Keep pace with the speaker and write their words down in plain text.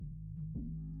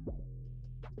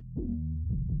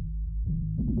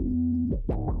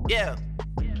Yeah.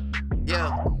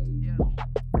 Yeah.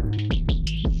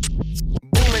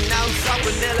 Booming out south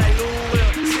with that like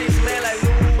Louisville. 6 man like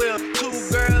Louisville. 2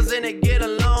 girls and they get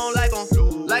along like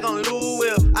on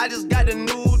Louisville. I just got the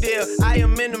new deal. I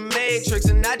am in the Matrix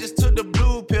and I just took the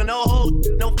blue pill. No hold,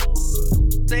 no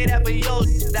say that for your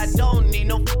I don't need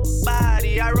no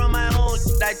body. I run my own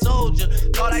I told you,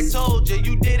 thought I told you.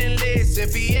 You didn't listen.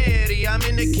 Fieri, I'm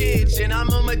in the kitchen. I'm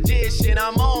a magician.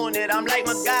 I'm on it. I'm like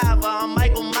MacGyver. I'm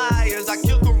Michael Myers. I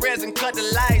kill Perez and cut the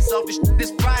lights off. This shit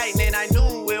is frightening. I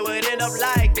knew it would end up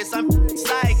like this. I'm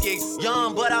psychic,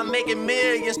 young, but I'm making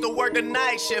millions to work a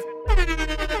night shift.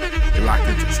 You're locked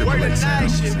into Triple Work A the night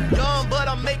sound. shift. Young, but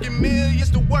I'm making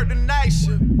millions to work the night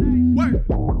shift.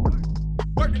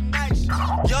 Work the night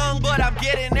shift. Young, but I'm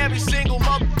getting every single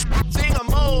thing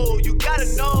I'm old. You gotta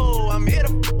know, I'm here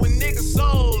to with niggas'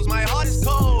 souls. My heart is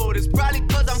cold. It's probably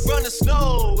cause I'm from the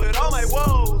snow. With all my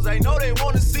woes, I know they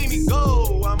wanna see me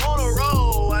go. I'm on a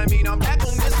roll. I mean, I'm back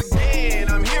on this again.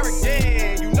 I'm here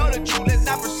again. You know the truth, let's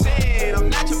not pretend. I'm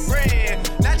not your friend,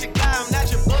 not your guy, I'm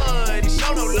not your bud. You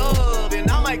show no love, and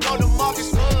I might go to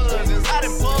Marcus Cousins out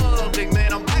in public,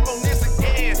 man. I'm back on this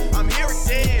again. I'm here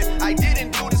again. I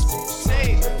didn't do this for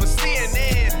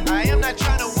CNN. I am not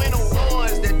trying to win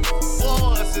awards. That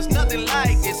was, it's nothing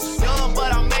like this. Young,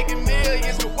 but I'm making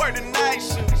millions to work the night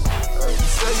shift.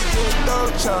 Say you get a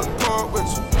dog, tryna part with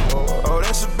you. Oh,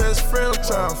 that's your best friend, I'm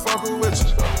tryna fuckin' with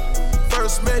you.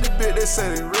 First met the bitch, they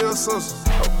say they real sisters.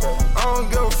 I don't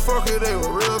give a fuck if they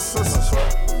were real sisters.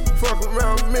 Fuck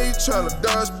around with me, tryna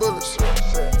dodge bullets.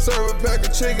 Serve a pack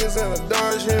of chickens and a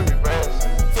Dodge Henry.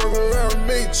 Fuck around with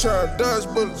me, tryna dodge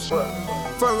bullets.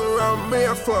 Fuck around with me,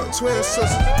 I fuck twin sisters.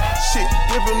 Shit,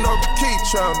 dipping off the key,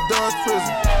 tryna dodge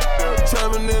prison.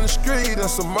 Traveling in the street, and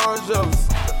some more jealous.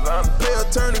 Pay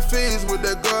attorney fees with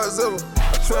that Godzilla.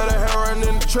 Try to have running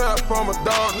in the trap, I'm a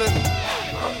dog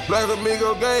nigga. Black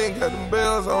Amigo gang got them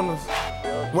bells on us.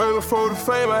 Way before the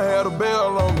fame, I had a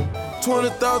bell on me.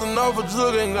 20,000 off a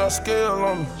jug, ain't got scale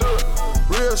on me.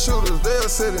 Real shooters, they'll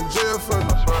sit in jail for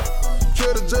me.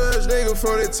 Kill the judge, nigga,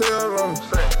 before they tell on me.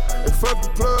 And fuck the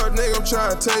plug, nigga, I'm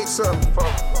tryna take something.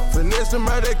 Finesse them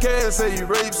out that cash, say you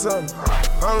rape something.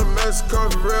 I'm the Mexico,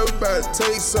 for real, we bout to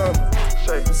take something.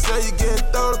 Say you getting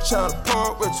thrown, I'm tryna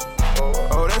park with you.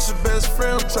 Oh, that's your best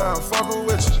friend, I'm tryna fuck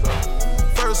with you.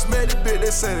 First met the bitch, they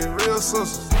say they real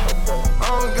sisters. I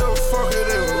don't give a fuck if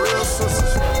they were real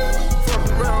sisters. Fuck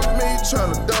around with me,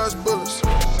 tryna dodge bullets.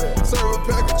 Serve a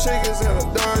pack of chickens and a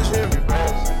Dodge Henry.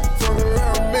 Fuck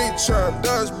around with me, tryna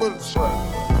dodge bullets. Fuck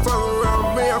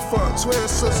around with me, I fuck twin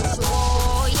sisters.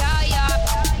 Oh, yeah.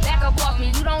 Back up off me.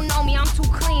 You don't know me, I'm too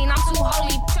clean, I'm too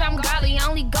holy. I'm godly, I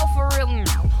only go for real.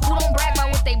 Who don't brag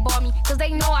about what they bought me, cause they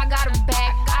know I got a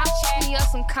bag. I'll check me up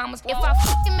some commas. If I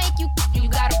fucking make you, you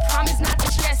gotta promise not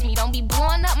to stress me. Don't be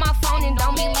blowing up my phone and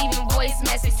don't be leaving voice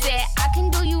message. Said, I can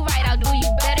do you right, I'll do you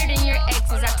better than your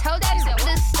exes. I told that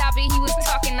to stop it, he was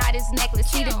talking out his necklace.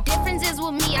 See, the difference is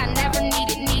with me, I never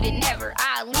needed, never.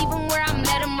 I leave him where I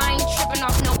met him, I ain't tripping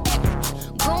off no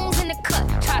goons in the cut,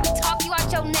 try to talk you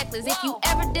out your necklace. If you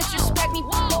ever disrespect me,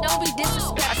 don't be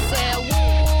disrespectful. I said,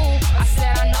 woo, I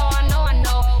said, I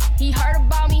know. He heard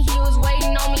about me, he was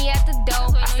waiting on me at the door.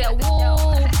 I said,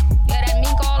 woo, yeah, that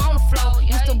mink all on the floor.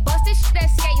 Used to bust this shit at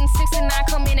skating, 6 and 9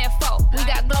 come in at 4. We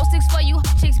got glow sticks for you,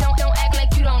 chicks don't act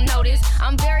like you don't know this.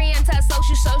 I'm very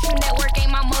anti-social, social network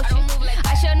ain't my motion.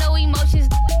 I show no emotions,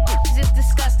 just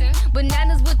disgusting.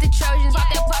 Bananas with the Trojans, pop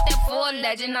that for a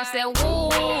legend. I said, woo,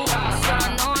 I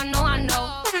said, I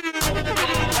know.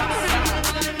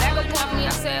 Back up off me, I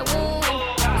said, woo.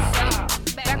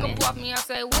 Back up off me, I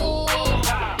said, woo.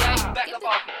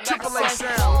 Triple A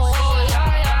sound. Oh,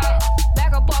 yeah.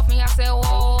 Back up off me, I said, oh,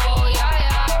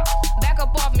 yeah. Back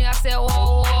up off me, I said,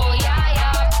 oh,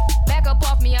 yeah. Back up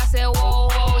off me, I said, oh,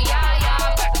 yeah.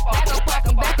 Back up off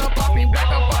me,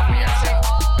 I said,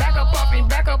 back up off me, I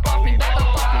said, back up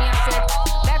off me, I said,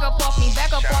 back up off me, I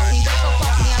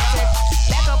said,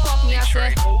 back up off me, I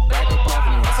said, back up off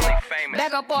me, I said.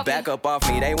 Back up off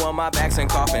me, they want my backs and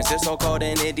coffins. It's so cold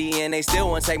in Indy and they still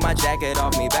won't take my jacket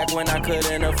off me. Back when I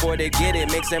couldn't afford to get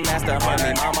it, mix and master,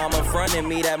 homie. My mama fronted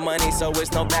me that money, so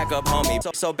it's no backup, homie.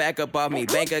 So back up off me,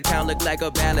 bank account look like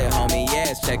a ballot, homie.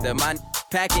 Yes, check the money.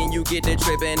 Packing, you get the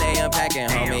trip and they unpacking,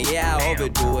 homie. Yeah, I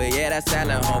overdo it, yeah, that's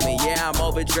salad, homie. Yeah, I'm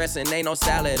overdressing, ain't no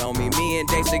salad on me. Me and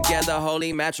Dates together,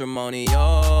 holy matrimony,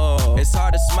 yo. It's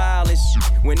hard to smile and shit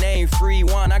when they ain't free.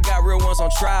 One, I got real ones on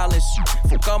trial and shit.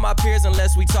 Fuck all my peers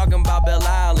unless we talking about Belle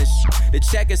Isle and shit. The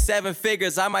check is 7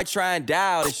 figures, I might try and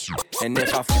dial this shit. And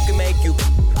if I fucking make you,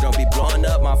 don't be blowing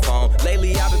up my phone.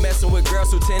 Lately I've been messing with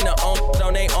girls who tend to own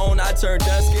on they own. I turn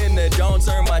dusk into dawn,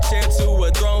 turn my chair to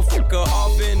a throne. Fuck her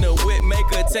off in the whip, make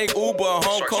her take Uber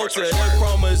home. Culture, the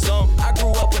chromosome. I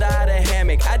grew up without a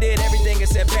hammock. I did everything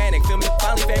except panic. Feel me?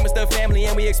 Finally famous, the family,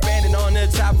 and we expanding on the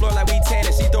top floor like we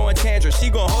tanning. She throwing tantrums. She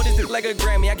gon' hold this like a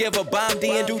Grammy. I give her bomb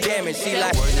D and do damage. She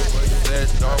like. That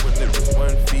dog with it 1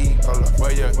 feet.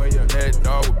 Where you, that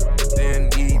dog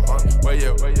didn't eat. Where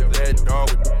you, that dog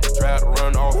try to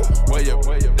run off. Where you,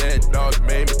 that dog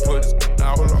made me put his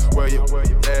out. Where you,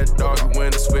 that dog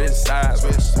went to switch sides.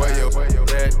 Where you,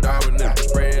 that dog with the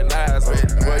spread lies.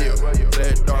 Where you,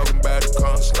 that dog about to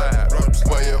come slide.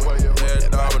 Where you, that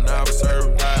dog when I was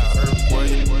serving live. Where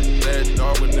you, that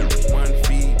dog with the 1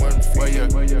 feet. Where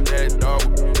you, that dog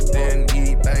didn't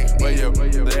eat. Where you,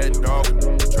 that dog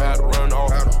try to run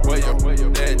off. Where you,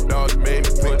 that dog made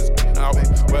me put his out.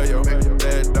 Where you,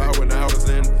 that dog when I was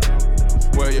in.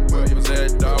 Where you, was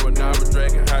that dog when I was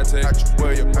drinking high tech.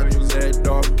 Where you, was that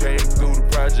dog came through the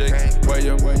project. Where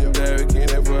you, that kid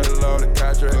that put a load of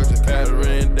contract.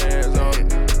 Battery and dance on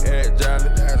head jolly.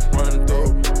 Running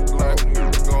through like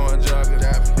going jogging.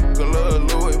 Good little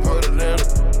Louis put it in the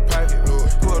pocket.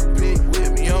 Put a pig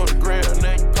with me on the ground,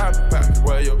 now you pocket.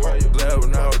 Where you, glad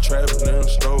when I was trapping in the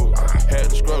store. Had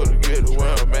to scroll to get to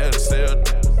where I'm at to sell.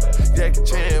 Jackie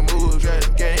Chan moves, got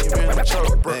the game in the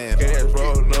choke. Gas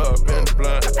rolling up in the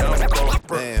blunt, down the phone.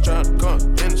 Tryna come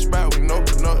in the spot, we know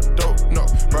dope. No,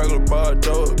 regular bar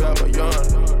dope, got my young.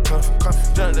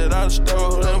 Jumped it out the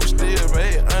stove, and we still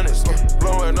made honest.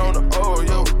 Blowing on the oil,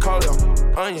 yo, we call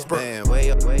it onions, bro. Man, way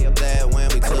up that when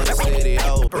we took the city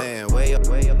over. Man, way up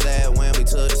that when we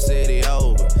took the city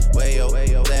over. Way up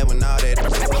that when all that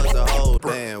was the whole.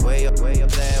 Man, way up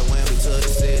that when we took the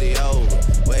city over.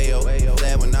 Way up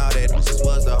that when all that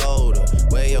was the holder.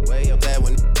 Way up that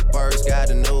when first got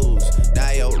the news.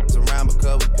 Now yo, around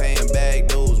because we paying bag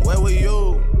dues. Where were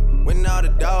you when all the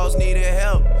dogs needed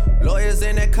help? Lawyers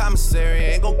in that commissary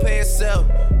ain't gon' pay itself.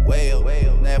 Way up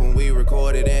that when we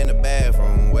recorded in the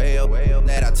bathroom. Way up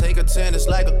that I take attendance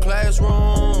like a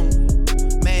classroom.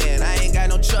 Man, I ain't got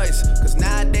no choice, cause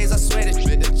nowadays I swear this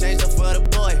shit to change up for the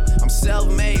boy. I'm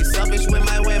self-made, selfish with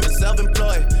my women,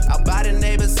 self-employed. I'll buy the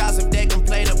neighbor's house if they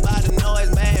complain about the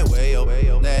noise, man. Way up,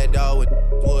 that dog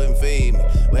wouldn't feed me.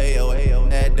 Way up,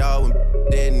 that dog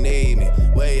didn't need me.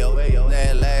 Way up,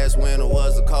 that last winter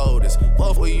was the coldest.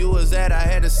 Both of you was that I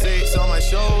had the 6 on my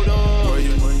shoulder. Way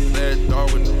up, that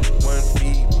dog with 1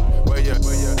 feet. Way up,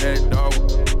 that dog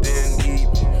didn't need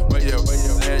me. Way up,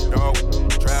 that dog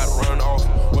try to run off.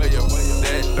 Way up,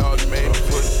 that dog made me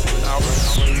put it out.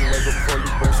 When you wake up before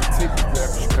you brush your teeth, you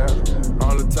grab your scrap.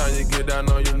 All the time you get down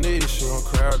on your knees, she gon'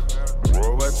 crowd.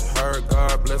 Roll what you heard,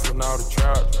 God blessing all the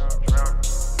trout.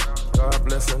 God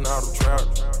blessing all the trout.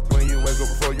 When you wake up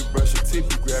before you brush your teeth,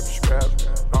 you grab your scrap.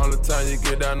 All the time you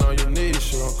get down on your knees,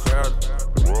 she gon' crowd.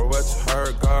 Roll what you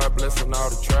heard, God blessing all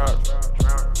the trout.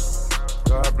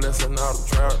 God blessing all the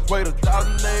trout. Weighed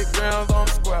 1,008 grams on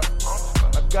the squat.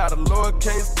 I got a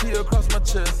lowercase T across my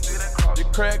chest. Your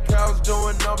crack house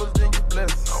doing numbers, then you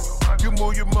bless. You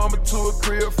move your mama to a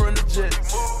crib from the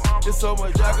jets. It's so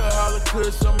much alcohol and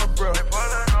kush on my bro.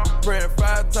 Praying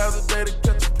 5 times a day to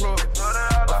catch a plug.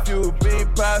 A few bean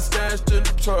pies stashed in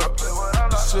the truck.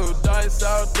 Shoot dice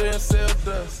out there and sell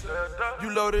dust.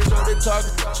 You loaded up, they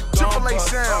talking, you gon' bust.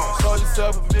 Sold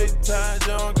yourself a million times,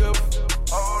 you don't give a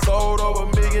fuck. Sold over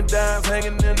 $1 million dimes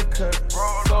hanging in the cut.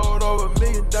 Sold over $1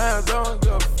 million dimes, I don't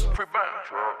give a fuck.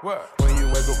 What? When you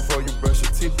wake up before you brush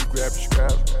your teeth, you grab your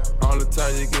scrap. All the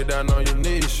time you get down on your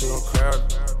knees, she gon' crowd.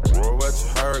 Roll what you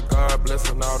heard, God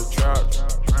blessing all the trout.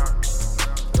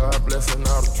 God blessing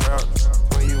all the trout.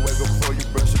 When you wake up before you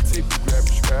brush your teeth, you grab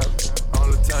your scrap. All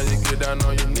the time you get down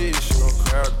on your knees, she gon'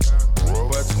 crowd. Roll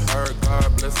what you heard,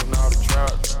 God blessing all the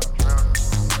trout.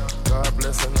 God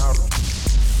blessing all the trout.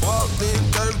 Walked in,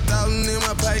 30,000 in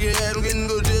my pocket, had them getting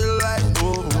good just like,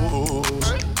 ooh.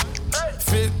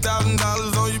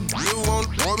 $50,000 on your bill,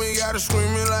 want me, gotta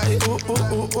screaming like, ooh.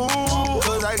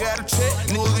 Cause I got a check,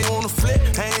 niggas on the flip,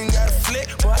 I ain't got a flip,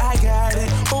 but I got it,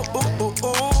 ooh.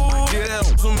 Get out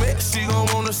some mix, she gon'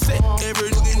 wanna sit, every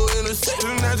nigga go in the set,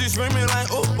 now she screaming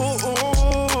like, ooh.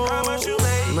 How much you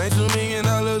made? Made $2 million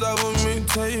off of me,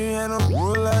 tell you, and I'm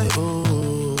like,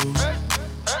 ooh.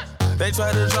 They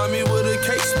tried to drop me with a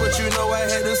case, but you know I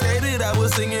hadn't skated. I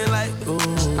was singing like, ooh.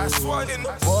 I swung in.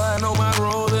 Boy, I know my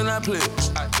role and I play.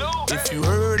 I do. If you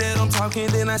heard that I'm talking,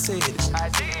 then I said it. I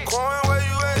did. Coin, where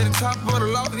you at? At the top of the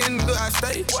loft, in the I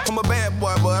stay. I'm a bad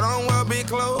boy, but I don't wear big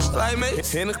clothes like me.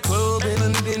 In the club, in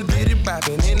the nigga, bitty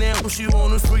bopping. And then push you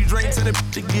on a free drink to the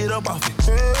to get up off it.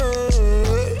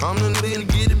 Hey. I'm the nigga to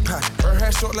get it pop. Her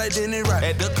hair short like Denny Rock.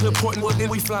 At the clip point, what then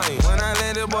we flying. When I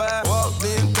landed, boy, I walked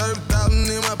in. 30,000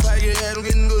 in my pocket, had them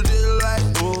getting good just like,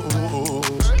 ooh.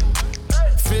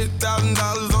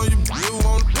 $50,000 on you, you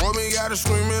want me, gotta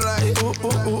screaming like, ooh.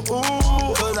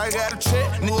 Cause I got a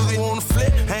check, niggas wanna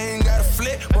flip. I ain't got a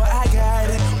flip, but I got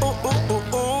it, ooh.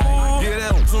 Yeah,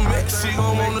 that some mix, she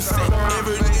gon' wanna sit.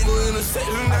 Every nigga in the set,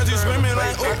 now she screaming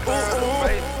like, ooh.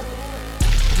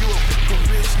 You a fucking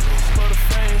bitch for the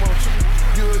fame, won't you?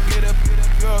 You would get up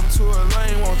to a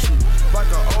lane, won't you? Like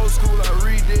an old school, I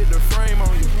redid the frame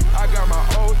on you. I got my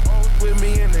old with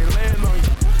me and they land on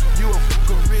you. You a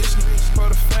fucking rich for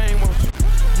the fame, won't you?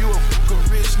 You a fucking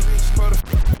rich for the.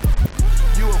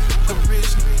 You a fucking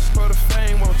rich for the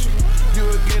fame, won't you? You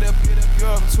would get up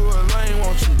to a lane,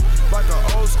 won't you? Like an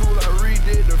old school, I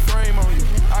redid the frame on you.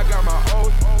 I got my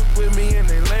old with me and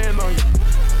they land on you.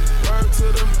 Word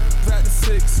to them at the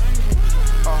 6.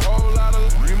 A whole lot of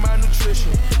my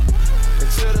nutrition. They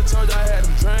should've told you I had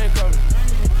them drink on me.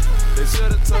 They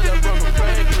should've told you I brought my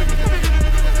bank with me.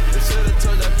 They should've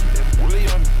told you I keep that bully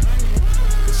on me.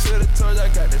 They should've told you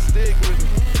I got that stick with me.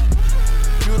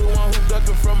 You the one who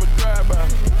ducking from a drive-by.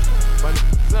 My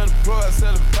niggas unemployed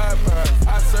selling pie-pies.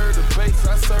 I serve the base,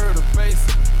 I serve the base.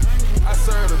 I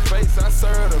serve the base, I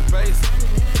serve the base.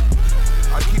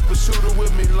 I keep a shooter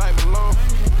with me like Malone.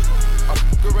 I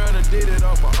fuck around and did it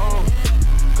on my own.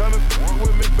 Come and fuck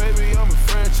with me, baby, I'm a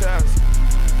franchise.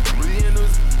 The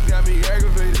endos got me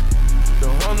aggravated. The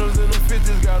hundreds and the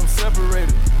 50s got them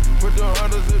separated. Put the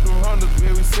hundreds in the hundreds,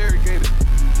 man, we segregated.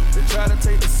 They try to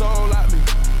take the soul out me.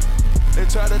 They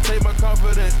try to take my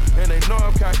confidence, and they know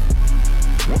I'm cocky.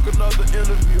 Book another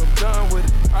interview, I'm done with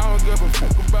it. I don't give a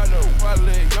fuck about no white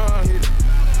leg, young hit it.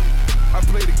 I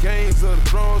play the games of the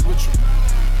thrones with you.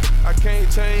 I can't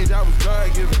change, I was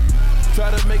God-given. Try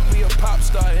to make me a pop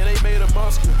star, and they made a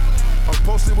monster. I'm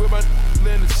posted with my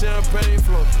in the champagne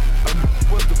flow.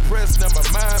 I was depressed, now my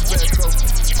mind back up.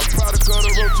 I'm proud of the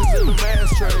roaches in the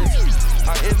ashtrays.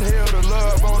 I inhale the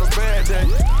love on a bad day.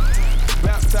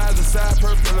 Baptized inside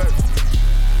percolate.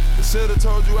 They should've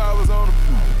told you I was on the.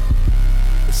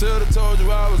 They should've told you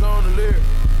I was on the lyric.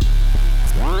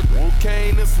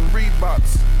 Cocaine and some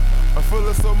Reeboks. I'm full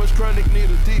of so much chronic, need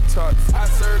a detox. I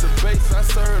serve the bass, I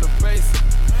serve the bass.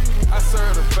 I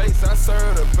serve the bass, I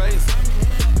serve the bass.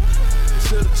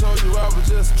 Should've told you I was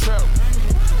just a trap.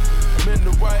 I'm in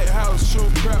the White House,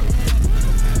 shooting crap.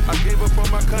 I gave up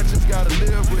on my conscience, gotta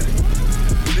live with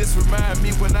it. This remind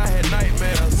me when I had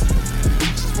nightmares.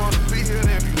 Just wanna be here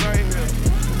and be right here.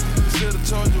 Should've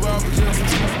told you I was just a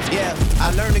trap. Yeah,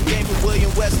 I learned the game from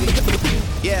William Wesley.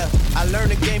 Yeah, I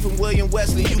learned the game from William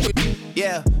Wesley.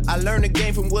 Yeah, I learned the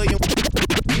game from William.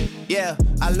 Yeah,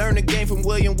 I learned the game from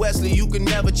William Wesley. You can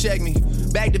never check me.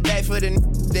 Back to back for the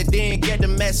that didn't get the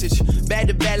message. Back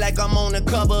to back like I'm on the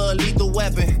cover of Lethal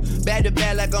Weapon. Back to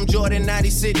back like I'm Jordan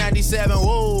 96, 97.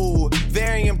 Whoa,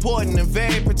 very important and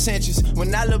very pretentious.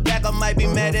 When I look back, I might be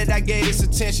mad that I gave this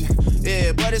attention.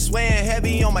 Yeah, but it's weighing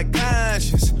heavy on my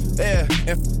conscience. Yeah,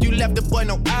 and you left the boy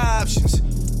no options.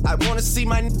 I wanna see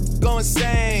my go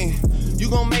insane. You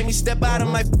gon' make me step out of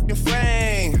my fucking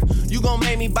frame. You gon'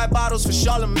 make me buy bottles for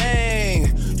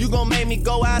Charlemagne. You gon' make me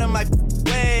go out of my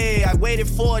way. I waited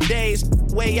 4 days,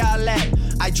 where y'all at?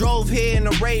 I drove here in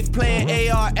a rave playing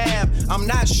AR-AB. I'm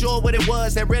not sure what it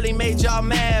was that really made y'all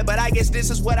mad, but I guess this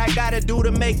is what I gotta do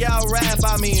to make y'all rap.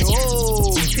 I mean,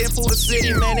 oh, can't fool the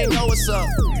city, man, they know what's up.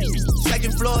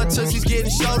 Second floor, Tootsie's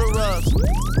getting shoulder rubs.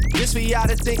 This for y'all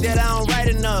to think that I don't write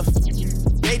enough.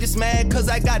 They just mad cause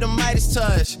I got the Midas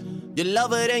touch. You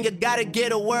love her, then you gotta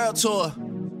get a world tour.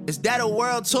 Is that a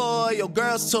world tour or your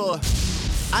girl's tour?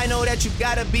 I know that you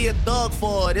gotta be a thug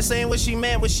for her. This ain't what she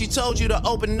meant when she told you to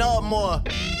open up more.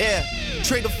 Yeah,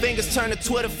 trigger fingers turn to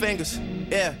Twitter fingers.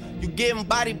 Yeah, you getting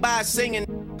body by singing.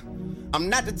 I'm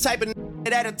not the type of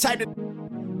that'll type of.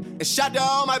 And shout to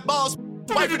all my balls.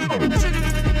 Make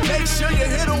sure you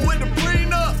hit him with the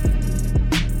prenup.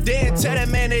 Then tell that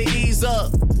man to ease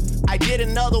up. I did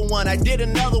another one.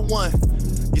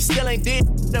 You still ain't did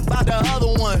about the other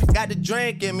one. Got the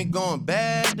drink in me going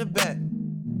back to back.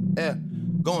 Yeah,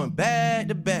 going back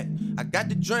to back. I got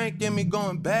the drink in me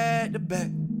going back to back.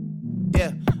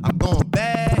 Yeah, I'm going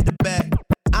back to back.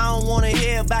 I don't wanna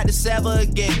hear about this ever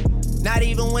again. Not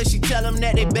even when she tell them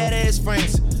that they better as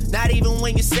friends. Not even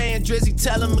when you're saying Drizzy,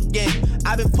 tell them again.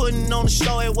 I've been putting on the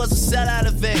show, it was a sellout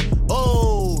event.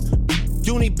 Oh,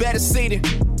 you need better seating.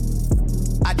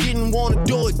 I didn't wanna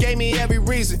do it, gave me every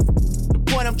reason. The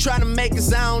point I'm trying to make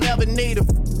is I don't ever need them.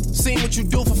 Seen what you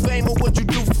do for fame or what you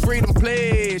do for freedom,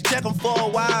 please. Check them for a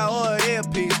while or an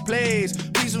earpiece, please.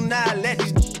 Please Please do not let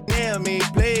these nail me,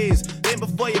 please. Then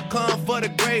before you come for the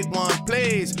great one,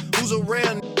 please. Who's a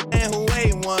real and who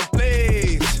ain't one,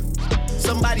 please?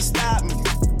 Somebody stop me.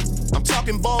 I'm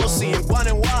talking Bossy and Guan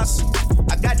and Watson.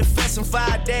 I got the fest in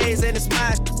 5 days and it's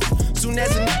my soon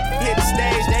as a hit the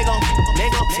stage, they gon'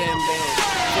 10 bands,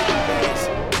 50 bands,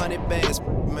 100 bands,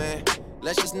 man.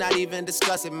 Let's just not even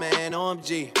discuss it, man.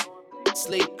 OMG.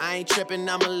 Sleep, I ain't tripping,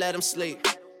 I'ma let him sleep.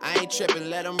 I ain't tripping,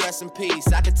 let him rest in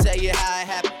peace. I can tell you how it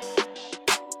happened.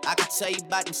 I can tell you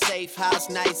about them safe house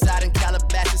nights out in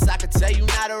Calabasas. I can tell you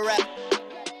not a rap.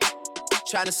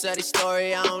 Tryna sell this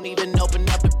story, I don't even open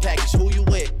up the package. Who you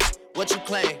with? What you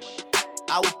claim?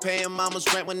 I was paying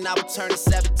mama's rent when I was turning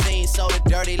 17. Sold it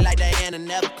dirty like Diana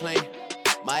never clean.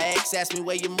 My ex asked me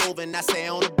where you moving, I say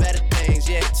on the better things.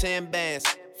 Yeah, 10 bands,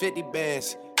 50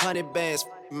 bands, 100 bands,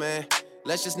 man.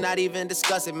 Let's just not even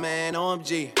discuss it, man.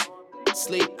 OMG.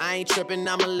 Sleep, I ain't tripping,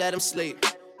 I'ma let him sleep.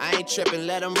 I ain't tripping,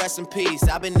 let him rest in peace.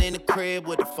 I been in the crib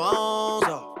with the phones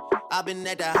off. I been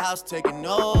at the house taking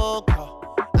no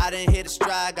call. I done hit a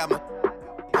stride, got my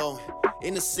going.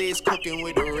 In the seats cooking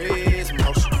with the wrist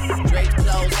motion. Draped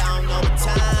clothes, I don't know what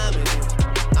time it is.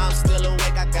 I'm still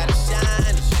awake, I gotta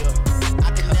shine the show.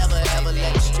 I can never ever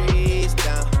let the streets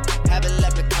down. Haven't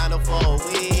left the condo for a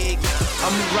week now.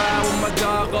 I'ma ride with my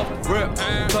dog off the rip.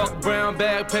 Talk brown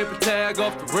bag, paper tag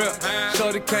off the rip.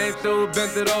 Shorty came through,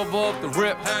 bent it over off the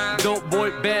rip. Dope boy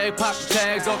bag, pocket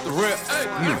tags off the rip.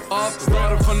 Off the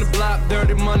starter from the block,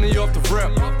 dirty money off the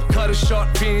rip. Cut it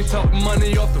short, fiend, talk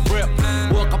money off the rip.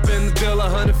 Walk up in the deal,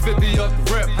 150 off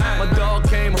the rip. My dog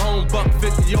came home,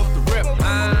 $150 off the rip.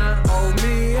 Oh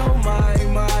me, oh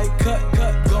my, cut,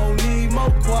 gon' need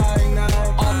more quiet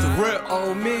now. Off the rip.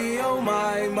 Oh me, oh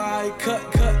my, cut,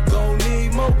 gon'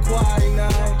 need more quiet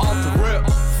now. Off the rip.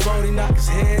 Brody knock his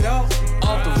head off.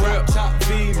 Off the rip. Top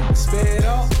feed, sped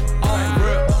off. Off the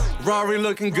rip. Rari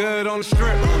looking good on the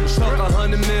strip. Talk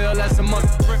 100 mil, that's a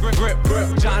month.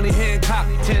 Grip. Johnny Hancock,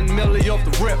 10 milli off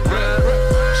the rip.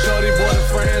 Shorty boy the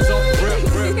friends off the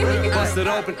rip. Bust it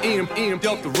open, eat him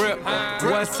off the rip.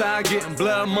 West side getting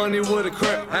blood money with a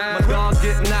crip. My dog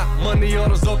getting knocked, money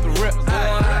orders off the rip.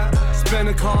 Boy. Spin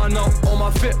a car note on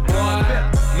my fit, boy.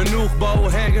 Maneuver bow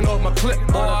hanging off my clip,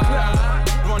 boy.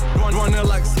 Run it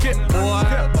like skip, boy.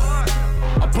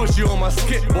 I push you on my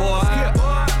skip, boy.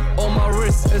 On my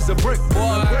wrist is a brick,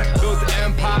 boy. Built the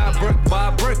empire brick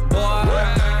by brick, boy.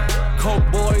 Coke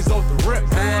boys off the rip,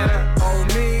 boy. On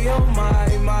me, oh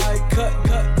my, cut,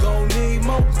 gon' need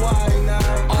more quiet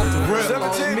now. Off the rip.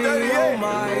 On me, oh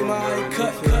my,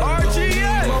 cut, gon'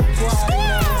 need more quiet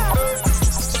now.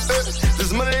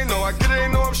 This money ain't no, I get it,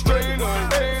 ain't no, I'm straight.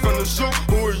 From the shoot,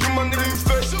 who are you, my nigga, you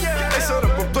fake. They set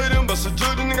up a plate and bust a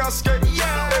drill, the nigga I skate.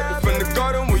 From the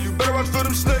garden, where you better watch for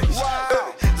them snakes.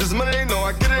 This money ain't no,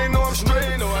 I get it, ain't no, I'm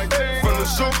straight. From the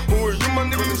shoot, who are you, my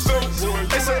nigga, you fake.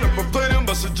 They set up a plate and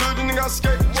bust a drill, the nigga I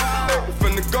skate.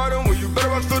 From the garden, where you better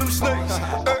watch for them snakes.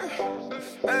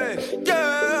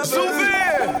 Yeah,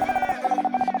 Souvenir.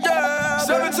 Yeah,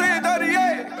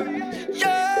 1738.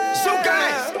 Yeah, so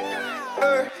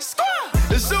gang.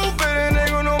 It's so bad, they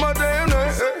gon' know my damn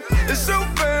name. It's so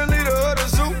bad, leader of the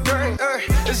zoo gang.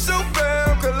 It's so bad,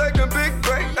 I'm collecting big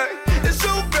bank. It's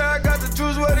so bad, I got the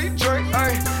juice what he drink.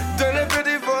 Done it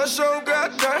 50 for a show,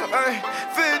 goddamn.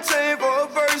 15 for a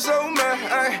verse, oh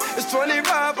man. It's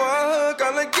 25 for a hook,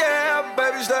 I'm like, yeah,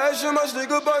 baby. Stash in my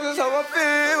sneaker box, that's how I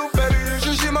feel, baby. You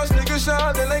should see my sneakers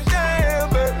shine, they like, damn,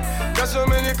 baby. Got so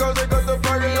many cars, they got the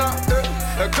parking lot.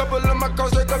 A couple of my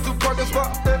cars, they got 2 parking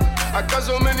spots. I got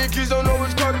so many keys, don't know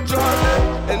which car to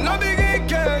drive. And I be getting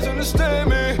cash, understand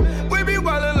me. We be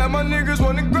wildin' like my niggas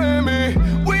want to Grammy.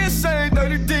 We insane,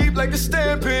 30 deep like a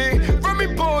stampede. From me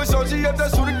boys, OGF,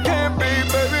 that's who they can be,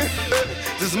 baby.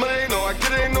 This money ain't no, I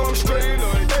get it, ain't no, I'm straight.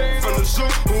 From the zoo,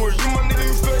 who are you, my nigga,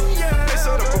 you fake. They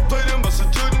set up a plate and bust a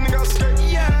drill, the nigga I skate.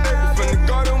 From the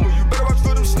garden, where you better watch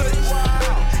for them snakes.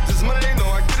 This money ain't no,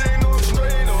 I get it, ain't no, I'm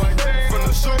straight. From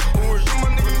the zoo, who are you, my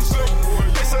nigga, you fake.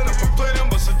 They set up a plate and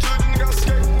bust a drill, the nigga I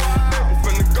skate.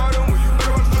 From the garden, where you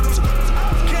better watch for them snakes.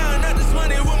 Counting out this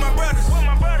money with my brothers.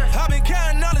 I've been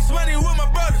counting all this money with my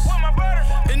brothers.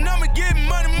 And I'ma get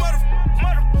money, mother.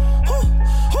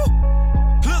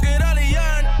 Look at all the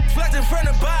young flexing from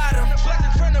the bottom.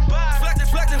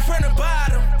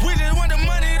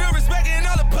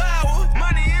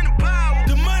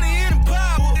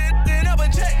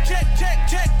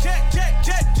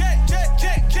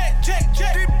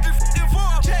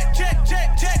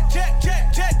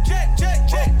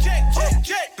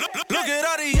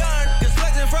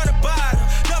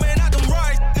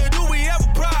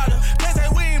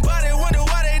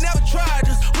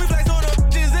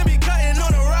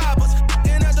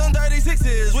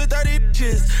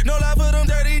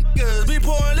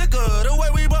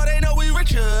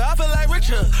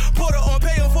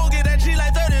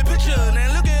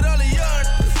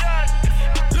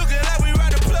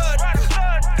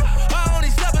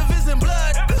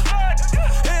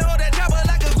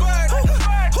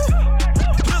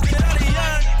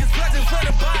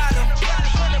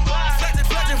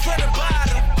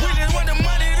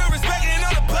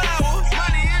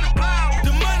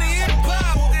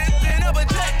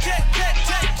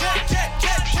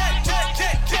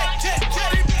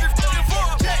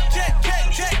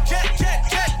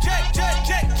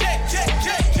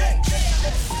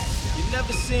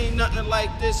 never seen nothing like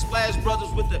this. Splash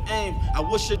Brothers with the aim. I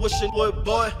wish it would,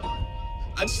 boy.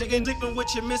 I'm sick and dipping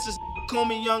with your missus. Call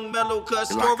me Young Mellow, cause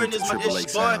scoring is my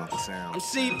ish, boy. I'm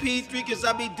CP3 cause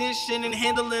I be dishing and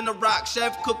handling the rock.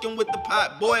 Chef cooking with the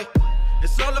pot, boy.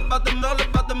 It's all about the money.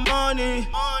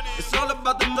 It's all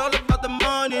about the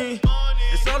money.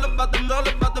 It's all about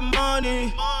the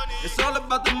money. It's all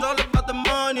about the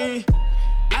money.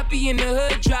 I be in the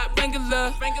hood, drop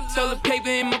regular. Toilet paper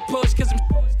in my Porsche, cause I'm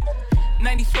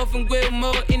 94th and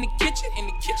Wilmore in the kitchen.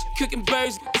 Cooking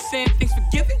birds, saying thanks for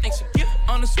giving.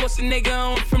 On the Schwarzenegger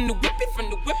on from the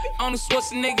whipping. On the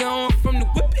Schwarzenegger on from the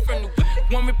whipping.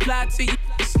 One reply to you,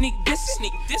 sneak this.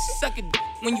 Suck a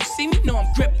when you see me, know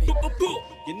I'm gripping.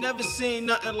 You never seen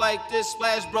nothing like this.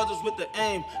 Splash Brothers with the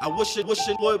aim. I wish it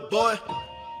would, boy.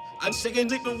 I'm sick and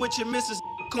dipping with your missus.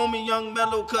 Call me Young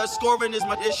Mellow, cause scoring is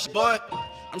my ish, boy.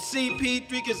 I'm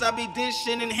CP3 cause I be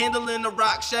dishing and handling the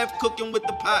rock. Chef cooking with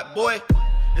the pot, boy.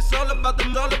 It's all about the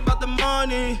money. It's all about the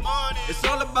money. It's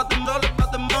all about the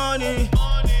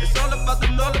money. It's all about the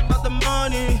money.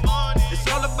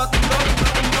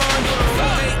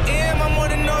 5 a.m. I'm on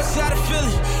the north side of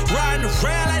Philly. Riding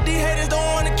around like these haters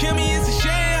don't wanna kill me. It's a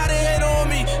shame how they hate on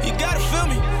me. You gotta feel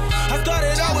me. I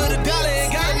started out with $1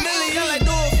 and got $1 million. Like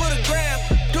do it for the gram.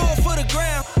 Do it for the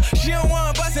gram. She don't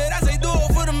wanna bust it. I say do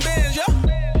it for them bands, yo.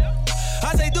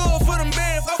 I say do it for them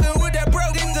bands. Fucking with that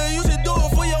broke nigga. You should do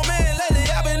it for your man. Lately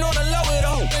I've been on the low with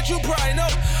a hoe that you probably know.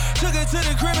 Took it to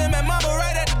the crib and met mama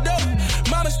right at the door.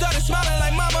 Mama started smiling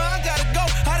like mama, I gotta go.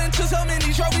 I done took so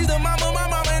many trophies to mama. My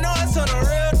mama know it's on the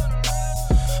real.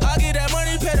 I get that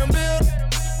money, pay them bills.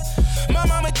 My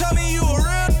mama tell me you a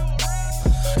real.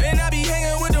 And I be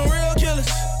hanging with them real killers.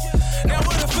 Now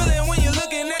what a feeling when you're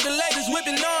looking at the latest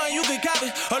whipping on, you can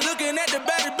copy. Or looking at the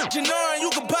baddest bitch you know, you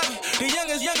can pop it. The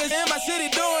youngest in my city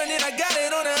doing it. I got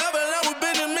it on the envelope with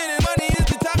Benjamin and money is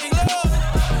the topic, Lord.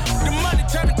 The money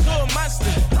turned me to a monster.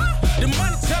 The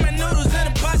money turned me noodles and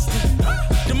a pasta.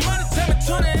 The money turned me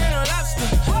tuna and a lobster.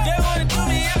 They wanna do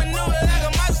me, I'ma know it like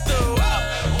a monster.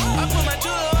 I put my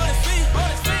jewelry on his feet.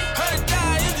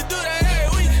 $100 used to do that every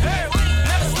week.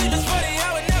 Never sleep, it's funny, I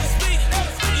would never speak.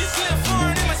 You slip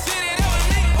forward in my city, that was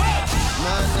me.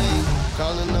 My name,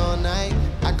 calling all night.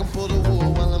 I can pull the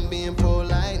wool while I'm being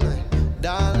polite. Like,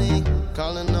 darling,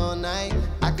 calling all night.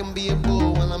 I can be a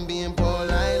bull while I'm being polite.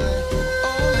 Like,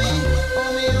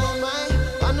 oh me, oh my.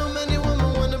 I know many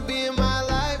women wanna be in my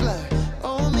life. Like,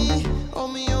 oh me, oh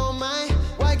my.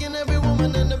 Why can't every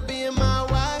woman end up being my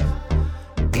wife?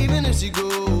 Even if she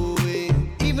go away,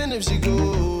 even if she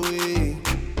go away,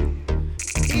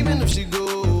 even if she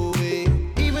go away,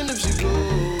 even if she go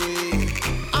away.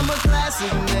 I'm a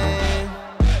classic man.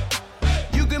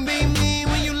 You can be mean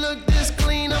when you look this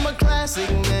clean. I'm a classic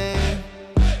man.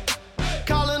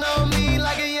 Calling on me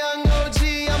like a young OG.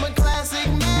 I'm a classic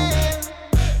man.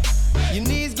 Your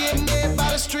knees get made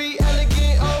by the street,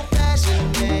 elegant,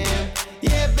 old-fashioned man.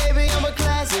 Yeah, baby, I'm a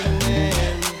classic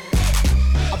man.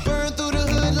 I burn through the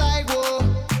hood like whoa.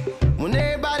 When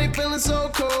everybody feeling so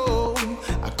cold,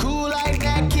 I cool like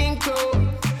that King Cole.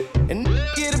 And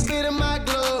get a bit of my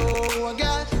glow. I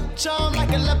got charm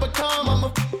like a leprechaun,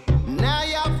 mama. Now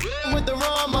y'all with the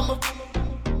rum, mama.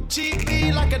 Cheap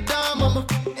beat like a dime, mama.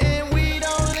 And we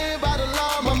don't live by the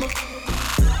law, mama.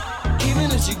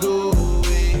 Even if she go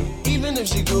away, even if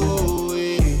she go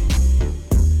away,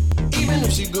 even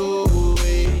if she go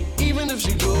away, even if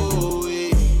she go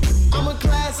away, I'm a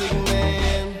classic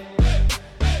man.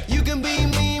 You can be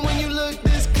mean when you look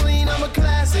this clean. I'm a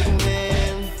classic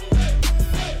man.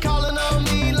 Calling on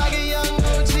me like a young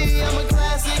OG. I'm a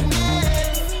classic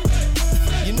man.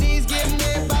 Your knees get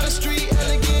made by the street,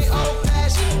 elegant,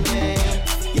 old-fashioned man.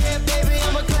 Yeah, baby,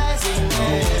 I'm a classic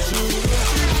man.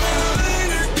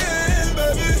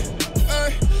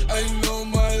 I know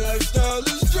my lifestyle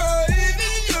is driving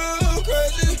you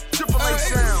crazy. I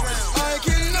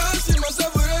cannot see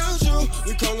myself without you.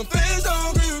 We call them fans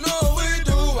on, you know we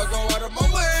do. I go out of my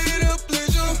way to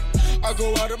please you. I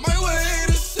go out of my way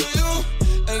to see you.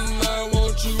 And I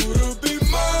want you to be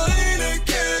mine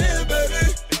again,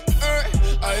 baby.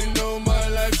 I know my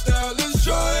lifestyle is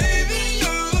driving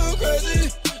you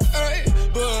crazy.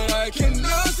 But I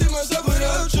cannot see myself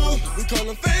without you. We call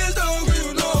them fans on,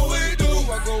 you know we do.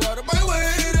 I go out of my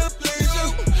way to please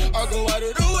you. I go out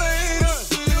of the way to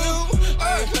see you.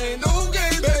 I ain't playing no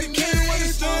games, baby. Can't you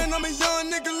understand? I'm a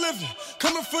young nigga living.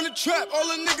 Coming from the trap,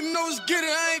 all a nigga know is get it.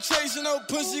 I ain't chasing no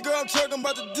pussy, girl, I'm talking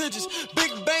about the digits.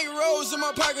 Big bank rolls in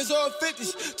my pockets, all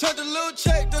 50s. Turned a little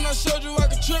check, then I showed you I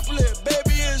could triple it.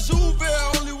 Baby, it's Uber,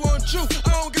 I only want you.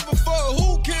 I don't give give a fuck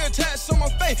who can tats on my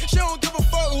face. She don't give a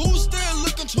fuck who's still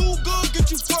looking too good.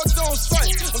 Get you fucked on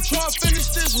sight. I'm trying to finish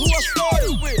this who I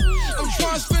started with. I'm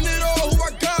trying to spend it all who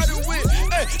I got it with.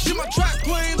 Hey, she my track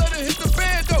queen, let her hit the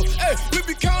band though. Hey, we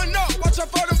be counting up, watch how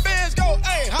far the bands go.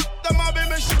 Hey, hop that my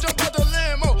baby, she jump out the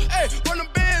limo. Hey, run them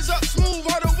bands up, smooth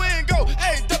how the wind go.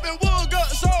 Hey, dumping wood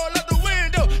guts all out the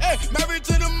window. Hey, married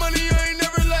to the money, I ain't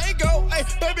never let it go. Hey,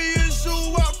 baby, it's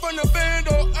you out from the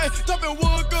bando. Hey, dumping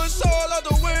wood guts all out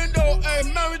the window. Hey,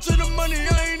 married to the money,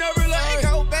 I ain't never let it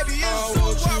go. Baby, it's you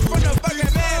out from the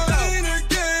fucking bando.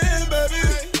 Again, baby.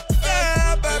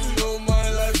 Yeah, baby, know my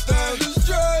lifestyle is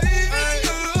driving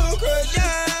you crazy.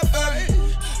 Yeah, baby,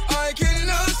 I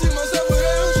cannot see myself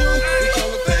without you. It's all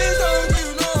the things that you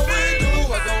know we do.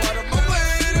 I go out of my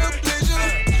way to please you.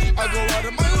 I go out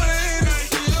of my way to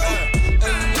see you,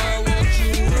 and I want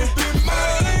you to be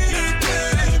mine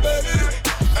again, baby.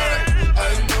 I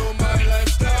know my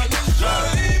lifestyle is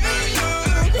driving you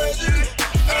crazy,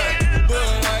 but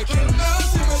I cannot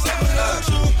see myself without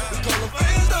you. It's all the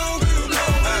things that you know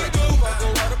we do. I go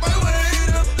out of my way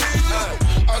to please you.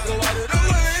 I go out of the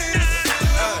way to see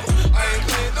you. I ain't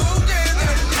playing no games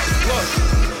anymore. Look,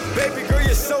 baby girl,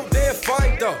 you're so damn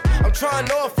fine though. I'm trying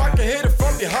to know if I can hit it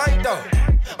from behind though.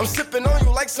 I'm sipping on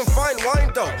you like some fine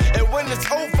wine though. And when it's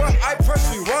over, I press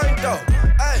rewind though.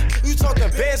 Hey, you talking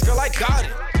bands, girl, I got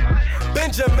it.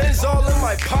 Benjamin's all in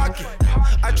my pocket.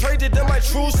 I traded in my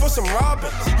trues for some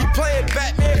Robins. You playing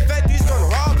Batman, Fetty's gonna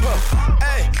rob him.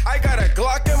 Hey, I got a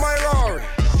Glock in my Rari.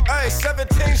 Hey,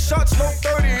 17 shots, no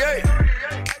 38.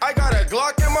 I got a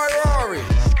Glock in my Rari.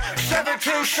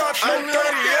 17 shots, no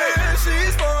 38.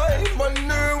 She's mine,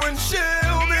 wonder when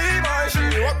she'll be mine.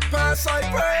 She walk past, I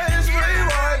praise,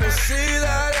 rewind and see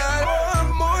that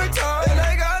one more time. And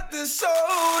I got this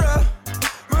soda.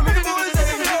 Remy boys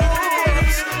ain't no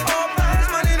us. All fast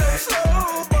money, no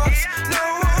slow bucks. No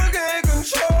one can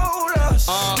control us.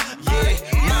 Yeah,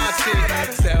 my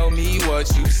city. Tell me what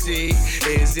you see.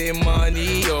 Is it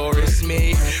money or it's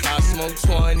me? I smoke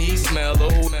 20, smell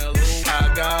old.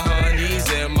 I got honeys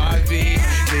in my V.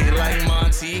 They like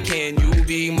Monty, can you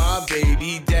be my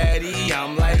baby daddy?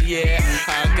 I'm like, yeah.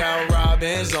 I got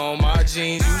robins on my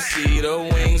jeans. You see the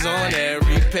wings on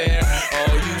every pair.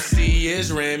 All you see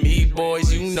is Remy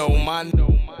boys. You know my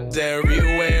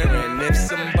everywhere. And if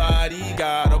somebody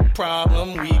got a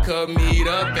problem, we could meet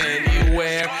up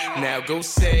anywhere. Now go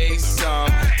say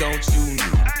some. Don't you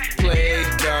play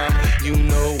dumb? You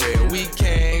know where we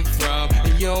came from.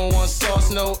 You don't want sauce,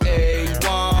 no A1.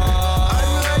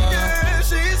 I'm like, yeah,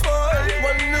 she's mine.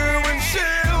 Wonder when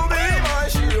she'll be mine.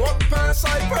 She walk past,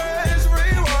 I praise,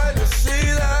 rewind to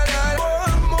see that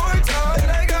one more time.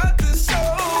 And I got this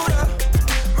soda.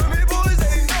 Remy boys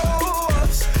ain't no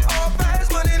us. All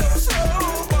fast money, no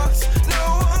slow bucks. No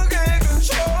one can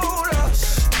control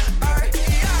us. I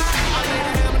lay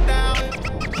the hammer down.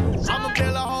 I'ma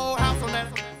build a whole house on that.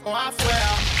 Oh, I swear.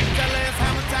 Tell her it's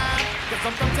hammer time. Cause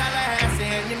I'm from Tallahassee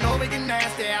and you know we get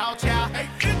nasty out, y'all.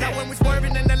 Now when we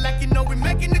swerving in the lack, you know we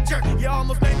making the jerk. You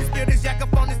almost made me spill this yak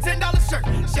up on this $10 shirt.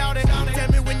 Shout it,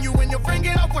 tell me when you and your friend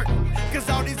get off work. Cause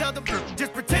all these other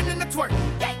just pretending to twerk.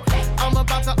 I'm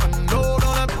about to unload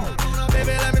on a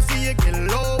baby, let me see you get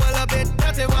low a little bit.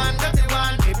 Dirty one,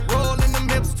 keep rolling them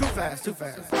hips too fast, too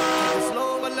fast. Take it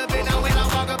slow a little bit, now when I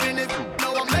walk up in this,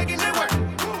 know I'm making it work.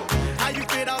 How you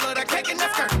fit all of that cake in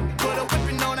that skirt? Put a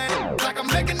whipping on that like I'm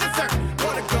making dessert.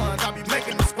 For the guns, I'll be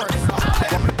making the squirt.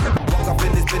 Walk up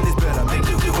in this business, better make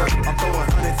it work. I'm throwing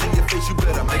hundreds in your face, you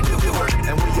better make it work.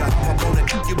 And when you up on it,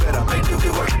 you better make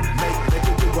it work. Make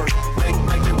it work. Make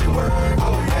it work. I'm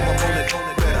on it,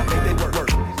 better make it work.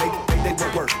 Make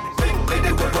it work. Make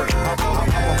it work. I'm on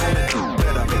it,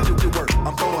 better make it work.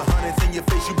 I'm throwing hundreds in your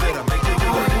face, you better make it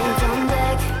work.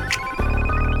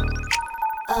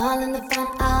 All in the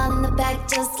front, all in the back,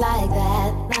 just like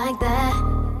that, like that.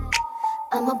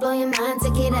 I'ma blow your mind,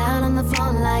 take it out on the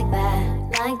floor like that,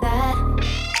 like that.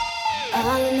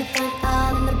 All in the front,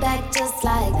 all in the back, just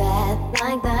like that,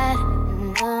 like that.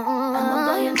 I'ma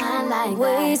blow your mind like that.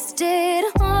 Wasted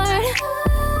heart.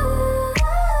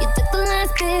 You took the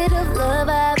last bit of love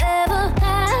I've ever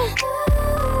had.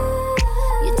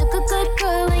 You took a good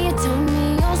girl and you turned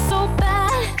me on so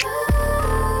bad.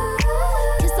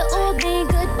 Kiss the old me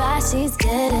goodbye, she's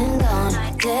dead and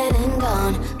gone, dead and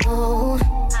gone. Oh.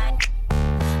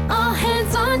 All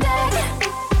hands on deck.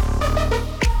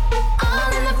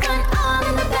 All in the front, all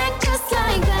in the back, just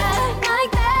like that,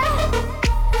 like that.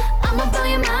 I'ma blow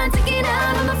your mind, take it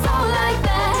out on the floor like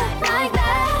that, like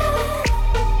that.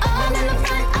 All in the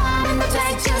front, all in the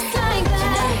back, just like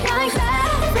that.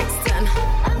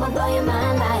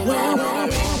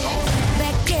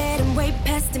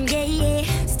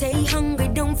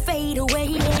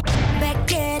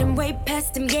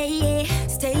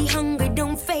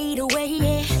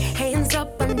 yeah. Hands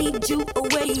up, I need you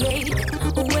away.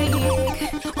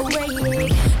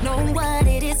 Know what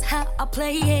it is, how I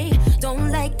play it.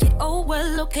 Don't like it, oh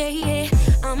well, okay, yeah.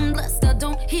 I'm blessed, I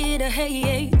don't hear the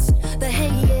hate.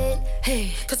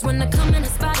 Hey. Cause when I come in, I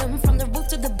spot 'em from the roof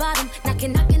to the bottom.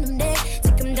 Knocking them dead,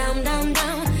 take 'em down.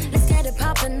 Let's get it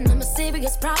poppin', I'm a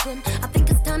serious problem. I think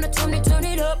it's time to turn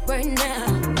it up right now.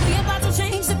 We about to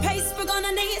change the pace, we're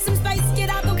gonna need some space. Get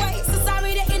out the way, so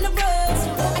sorry to interrupt.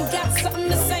 I got something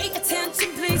to say, attention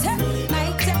please. Hey,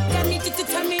 mic check, I need you to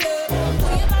turn me up.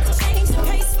 We about to change the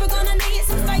pace, we're gonna need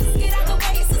some space. Get out the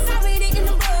way, so sorry to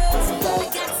interrupt. I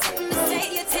got something to say,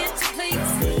 attention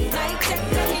please. Mic check,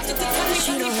 I need you to turn me up.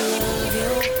 She don't love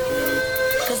you,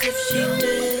 cause if she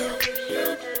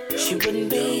did, she wouldn't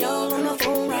be all on the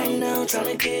phone right now trying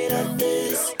to get at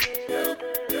this.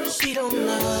 She don't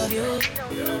love you,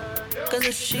 cause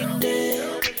if she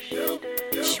did,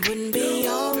 she wouldn't be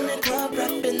all in the club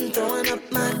rapping, throwing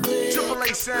up my clip. Triple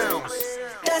A sounds.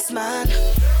 That's mine.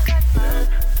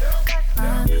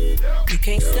 You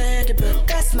can't stand it, but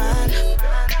that's mine.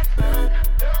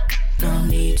 No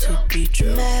need to be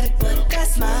dramatic, but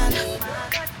that's mine.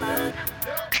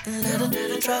 Let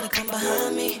her try to come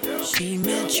behind me. She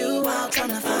met you out trying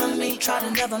to find me. Try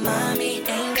to never mind me,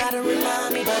 ain't gotta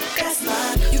remind me, but that's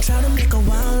mine. You try to make a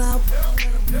wild out,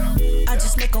 I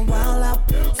just make a wild out.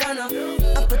 Turn up,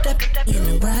 I put that in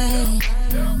the rain.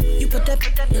 You put that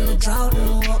in the drought.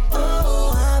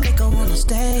 Oh, I make her wanna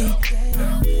stay.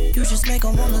 You just make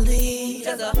her wanna leave.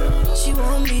 She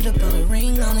want me to put a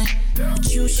ring on it, but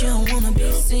she don't wanna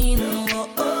be seen. We've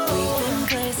been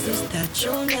places that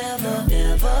you'll never,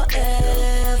 ever,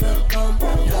 ever go.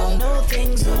 Y'all know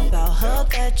things about her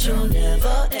that you'll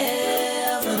never,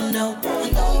 ever know. I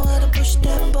know how to push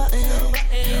that button.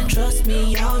 Trust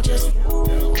me, I'll just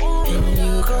and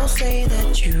you gon' say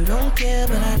that you don't care,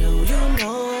 but I know you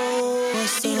know.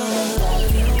 She don't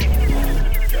love you,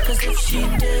 cause if she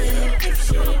did,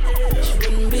 she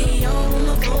wouldn't be on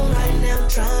the phone right now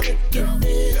trying to get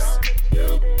this.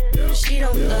 She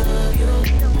don't love you,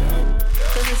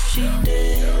 cause if she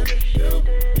did,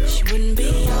 she wouldn't be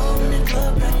on the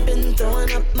club rapping,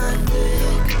 throwing up my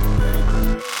click.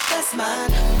 That's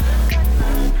mine.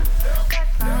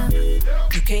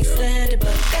 You can't stand it,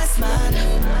 but that's mine.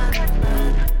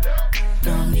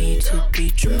 No need to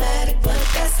be dramatic, but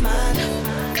that's mine.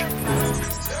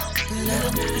 Let her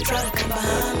try to come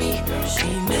behind me. She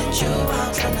met you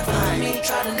out trying to find me.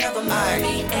 Try to never mind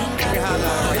me, ain't gotta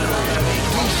remind me.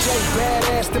 DJ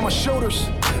badass in my shoulders.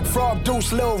 Frog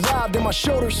Deuce, Lil Rob in my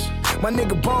shoulders. My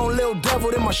nigga Bone, Lil Devil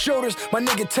in my shoulders. My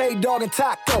nigga Tay Dog and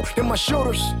Taco in my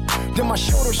shoulders. Then my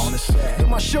shoulders on the set. Then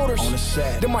my shoulders on the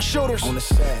set. Then my shoulders on the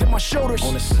set. Then my shoulders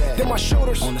on the set. Then my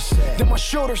shoulders on the set. Then my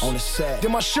shoulders on the set.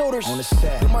 Then my shoulders on the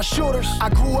set. Then my shoulders. I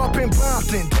grew up in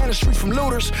Brompton, down the street from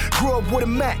looters. Grew up with a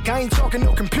Mac, I ain't talking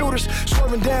no computers.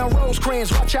 Swerving down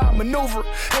Rosecrans, watch how I maneuver.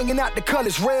 Hanging out the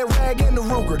colors, red rag and the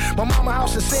Ruger. My mama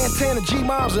house in Santana,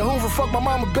 G-Moms and Hoover. Fuck my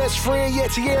mama best friend, yeah,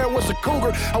 Tierra was a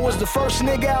cougar. I was the first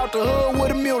nigga out the hood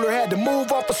with a Mueller. Had to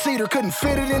move off a cedar, couldn't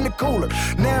fit it in the cooler.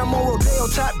 Now I'm on Rodeo,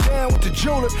 top down with the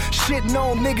jeweler. Shitting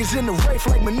on niggas in the rafe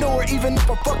like manure. Even if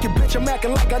I fuck your bitch, I'm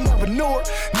acting like I never knew her.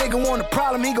 Nigga want a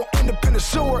problem, he gon' end up in the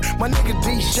sewer. My nigga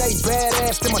DJ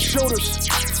badass in my shoulders.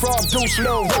 Frog Deuce,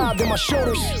 Lil Rob in my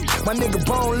shoulders. My nigga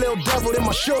Bone, Lil Devil in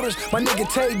my shoulders. My nigga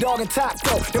Tay Dog and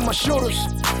Taco in my shoulders.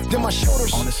 Then my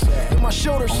shoulders on the set. Then my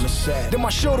shoulders on the set. Then my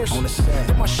shoulders on the set.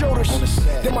 Then my shoulders on the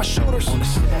set. Then my shoulders on the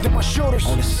set. Then my shoulders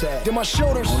on the set. Then my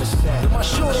shoulders on the set. Then my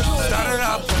shoulders. Started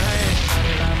out playing.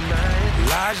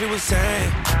 Elijah was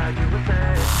saying.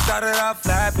 Started out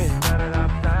flapping.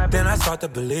 Then I start to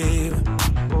believe.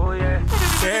 Oh yeah.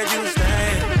 Said you was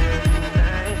staying,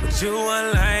 but you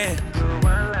weren't lying.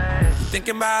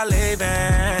 Thinking about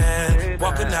leaving,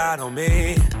 walking out on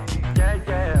me.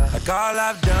 Like all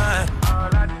I've done,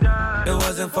 it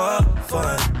wasn't for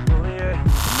fun.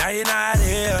 And now you're not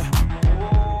here,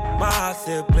 my heart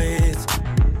still bleeds.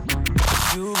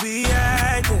 You be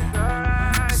acting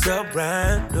so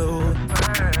brand new,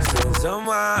 still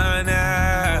someone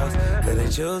else that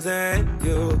ain't choosing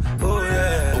you. Oh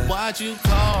yeah. But why'd you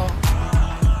call?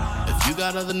 If you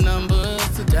got other numbers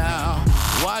to dial,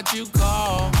 why'd you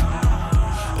call?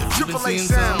 If you've been seeing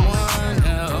someone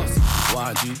else,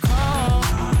 why'd you call?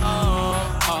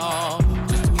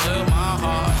 Just to clear my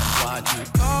heart. Why'd you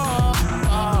call?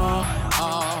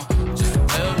 Just to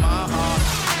clear my heart.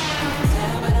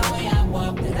 Tell by the way I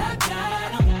walk that I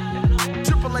got 'em.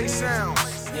 Triple A sounds.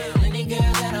 Still any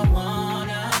girl that I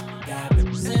wanna. Got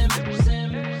sim.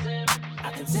 I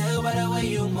can tell by the way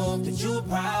you move that you a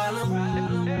problem.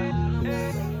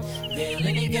 Feel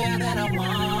any girl that I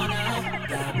wanna.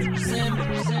 Got sim.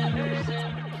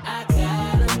 I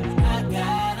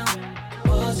got him.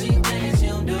 Oh, she thinks she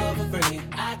don't do it for free.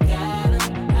 I got him.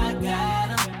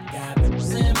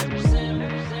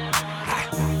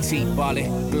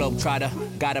 T-ballin', Globetrotter.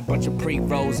 Got a bunch of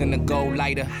pre-rolls in the gold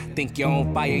lighter. Think you're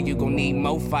on fire, you gon' need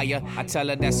more fire. I tell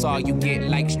her that's all you get,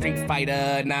 like Street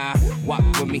Fighter. Nah, walk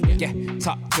with me, yeah,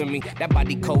 talk to me. That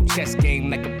body cold chess game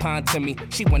like a pawn to me.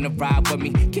 She wanna ride with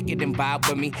me, kick it and vibe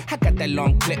with me. I got that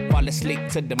long clip, fall asleep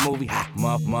to the movie.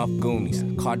 Muff Goonies,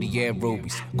 Cartier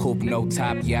rubies. Coupe no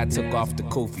top, yeah, I took off the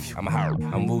kufi. I'm hard,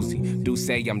 I'm woozy. Do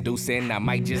say I'm deucing, I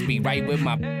might just be right with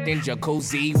my in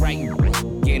jacuzzi. Right,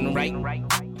 getting right.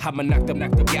 I'ma knock them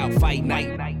out, fight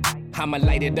night. I'ma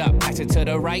light it up, pass it to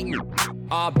the right.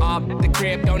 The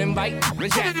crib, don't invite.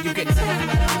 Reject, you get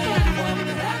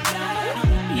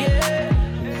yeah.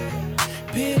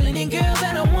 Peeling in girls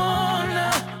that I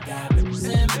wanna.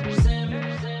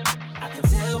 I can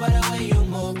tell by the way you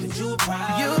move that you a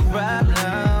problem. You a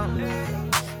problem.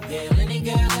 Peeling in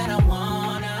girls that I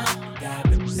wanna.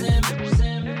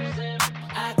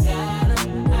 I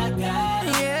got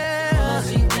him. Yeah. Oh,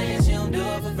 she thinks she don't do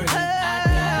it for free. I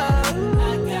got him.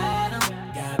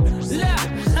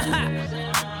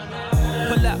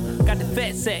 Pull up, got the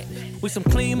fat sack. We some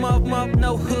clean muff,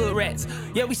 no hood rats.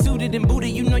 Yeah, we suited and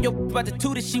booted. You know your about to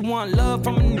toot it. She want love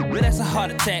from a nigga, that's a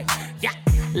heart attack. Yeah,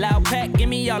 loud pack, give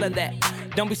me all of that.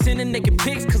 Don't be sending naked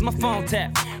pics, cause my phone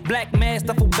tap. Black mask,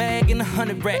 duffel bag, and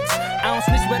 100 racks. I don't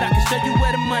snitch, but I can show you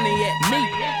where the money at. Me,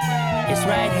 it's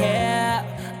right here.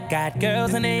 Got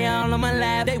girls and they all on my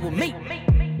lap, they with me.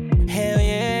 Hell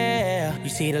yeah. You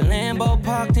see the Lambo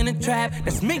parked in the trap,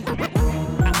 that's me.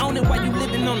 I own it while you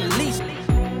living on the leash.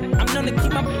 I'm known to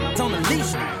keep my on the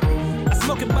leash. I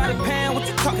smoke it by the pound, what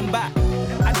you talking about?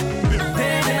 I get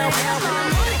dead and I'm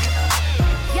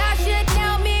y'all should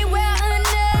know me well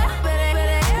enough, but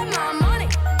I have my money.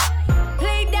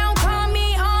 Please don't call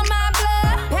me on my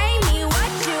blood. Pay me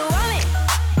what you want it.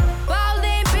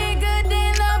 Ballin' bigger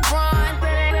than LeBron,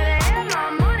 but I have my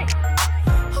money.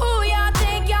 Who y'all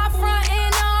think y'all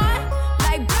frontin' on?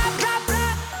 Like blah, blah,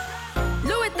 blah.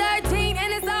 Louis 13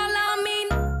 and it's all on me.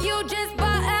 You just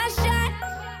bought a shot.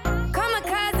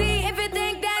 Kamikaze if you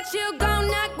think that you gon'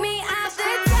 knock me off the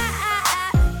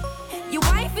top. Your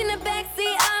wife in the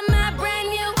backseat of my brand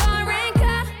new foreign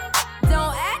car.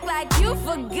 Don't act like you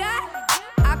forgot.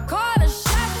 I call a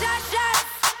shot.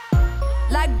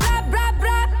 Like blah, blah,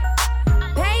 blah.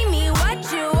 Pay me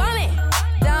what you want it.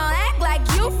 Don't act like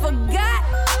you forgot.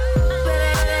 But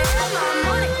I have my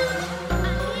money.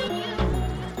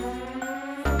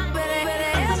 But I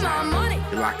have my money.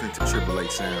 You're locked into Triple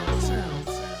H sounds.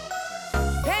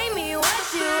 Pay me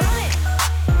what you want it.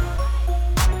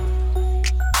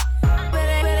 But I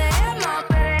have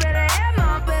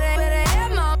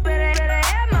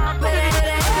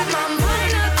my money.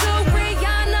 Not to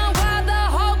Rihanna while the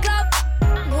whole club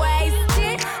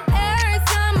wasted. Every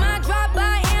time I drop, I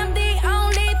am the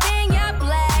only thing y'all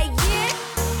playing.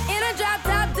 In a drop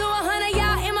top, do 100,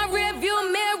 y'all in my rearview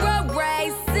mirror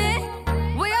racing.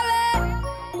 Where y'all at?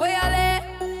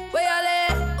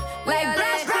 Like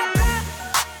blah, blah, blah.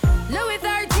 Louis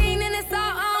 13 and it's all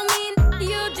on me.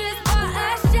 You just bought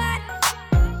a shot.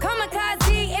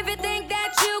 Kamikaze if you think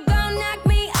that you gon' knock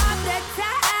me off the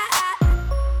top.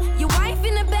 Your wife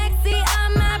in the backseat of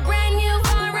my brand new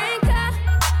foreign car.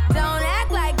 Don't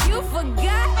act like you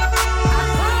forgot.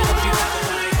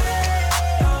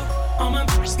 All my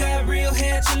bitches got real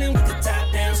hair, chillin' with the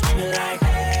top down, screaming like,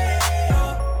 hey,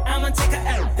 oh. I'ma take her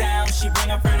out down, she bring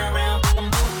her friend around, I'm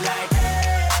moving like,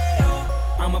 hey,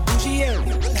 oh. I'm a bougie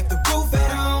area, left the roof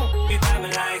at home, be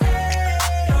vibing like,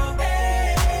 hey, oh,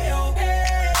 hey, oh,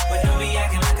 hey. But don't be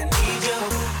acting like I need you.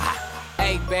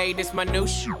 Hey, babe, this my new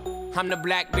shoe. I'm the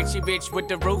black bitch with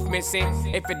the roof missing.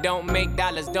 If it don't make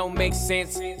dollars, don't make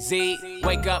sense. Z,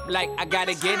 wake up like I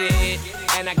gotta get it.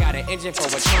 And I got an engine for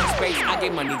a ton space. I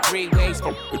get money 3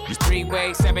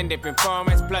 ways, 7 different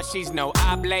formats. Plus she's no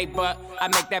oblate, but I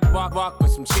make that walk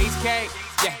with some cheesecake.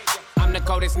 Yeah. I'm the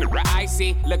coldest nigga I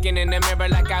see. Looking in the mirror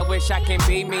like I wish I can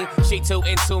be me. She too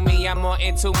into me, I'm more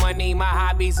into money. My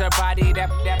hobbies, her body,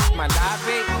 that's my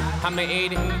lobby. I'ma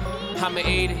eat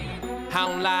it. I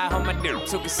don't lie, on my dick,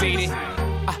 too conceited.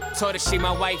 I told her she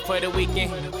my wife for the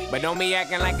weekend. But don't be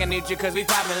acting like I need you, cause we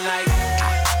poppin' like,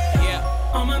 yeah.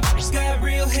 All my bitches got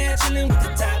real hair, chillin' with the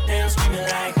top down, screaming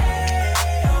like, hey,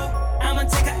 oh. I'ma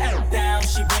take her out down,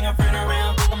 she bring her friend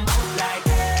around, I'm moving like,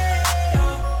 hey,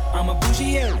 oh. I'm a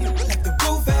bougie area, left the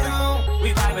roof at home,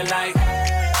 we vibing like,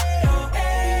 hey, oh,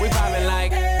 hey, we vibing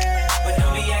like, hey, but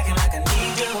don't be acting like I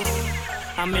need you.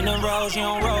 I'm in the rose, you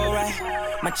don't roll right.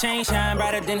 My chain shine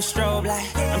brighter than a strobe light.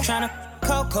 I'm tryna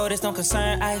coke coldest don't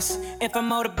concern ice. If I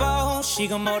motorboat, she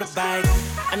gon' motorbike.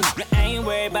 I ain't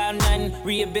worried about nothing.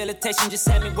 Rehabilitation just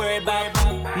had me worried about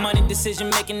money. Decision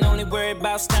making, only worried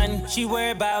about stunning. She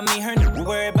worried about me, her nigga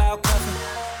worried about cuffing.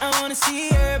 I wanna see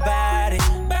her body.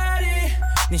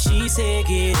 Then she said,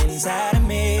 get inside of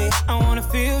me. I wanna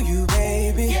feel you,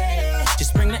 baby.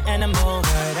 Just bring the animal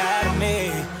right out of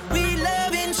me. We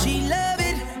love it, she love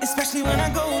it, especially when I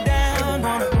go down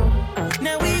on her.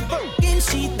 Now we fucking,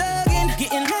 she thuggin',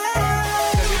 getting high.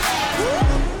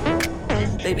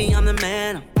 Baby, I'm the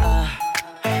man.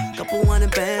 Couple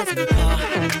 $100 bands in the car.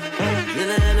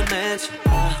 Villa in the mansion.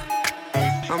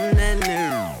 I'm that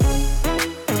new.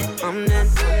 I'm that.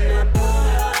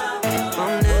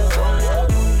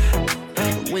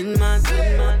 Win my.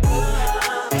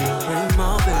 Bring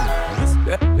more business.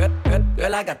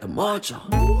 Girl, I got the mojo.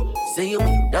 See you when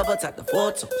you double tap the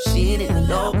photo. She ain't in the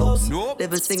logos.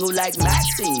 Living single like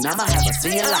Maxine. I'ma have a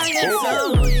singing like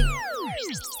Coco.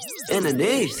 In the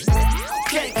knees.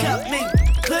 Can't cut me,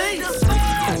 please.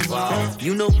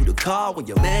 You know who to call when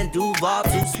your man Duval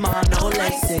too smart, no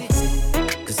lacy.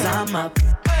 Cause I'm up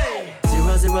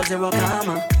 000,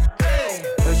 comma.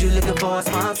 Heard you looking for a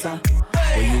sponsor.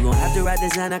 Well, you gon' have to ride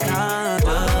this anaconda.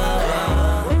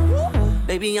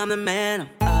 Baby, I'm the man.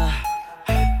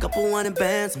 Couple $100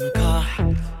 bands in the car.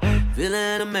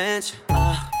 Villa in a mansion.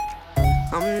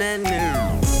 I'm that new.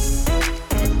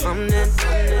 I'm that.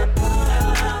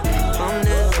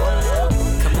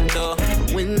 Coming through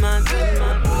with my.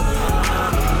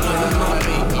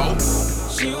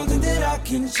 She don't think that I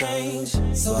can change,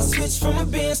 so I switched from a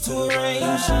Benz to a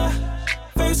Range.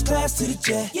 First class to the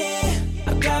jet, yeah.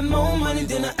 I got more money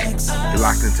than an ex. You're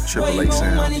locked into Triple H Way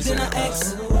more money than an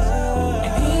ex.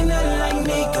 And he ain't nothing like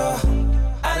me, girl.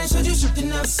 I done showed you shit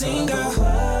that I've seen, girl.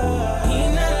 He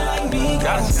ain't nothing like me,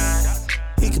 girl.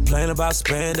 He complain about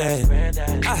spending.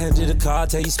 I hand you the car,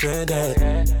 tell you spend it.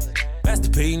 Master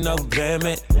P, no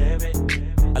limit.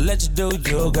 I let you do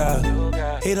you, girl.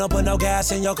 He don't put no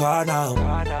gas in your car now.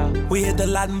 We hit the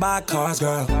lot and buy cars,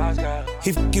 girl.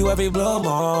 He f*** you every blue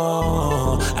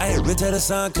moon. I ain't rich till the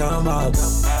sun come up.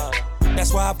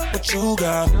 That's why I f*** with you,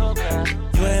 girl.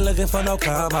 You ain't looking for no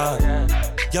come up.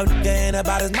 Yo, nigga ain't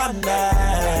about his money.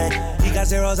 He got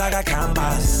zeros, I got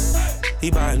commas. He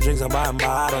buying drinks, I'm buying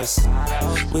bottles.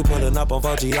 We pulling up on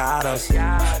 4 Giados.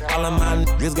 All of my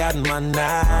niggas got money.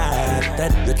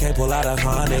 That nigga can't pull out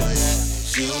 100.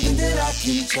 She don't think that I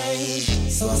can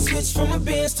change, so I switched from a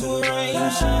Benz to a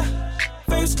Range.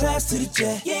 First class to the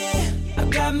jet, yeah. I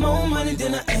got more money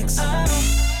than an ex.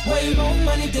 Way more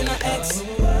money than an ex.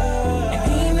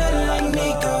 And he ain't nothing like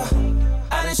me, girl.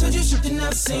 I done showed you shit that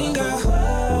I've seen, girl.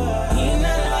 He ain't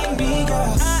nothing like me,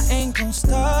 girl. I ain't gon'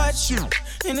 start you.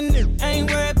 And the nigga ain't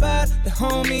worried about the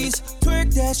homies.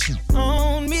 Twerk that shit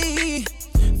on me.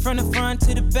 From the front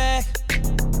to the back.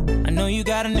 I know you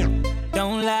got a nigga,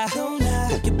 don't lie.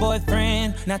 Fuck your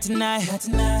boyfriend, not tonight.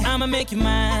 I'ma make you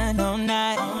mine all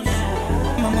night.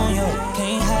 I'm on your,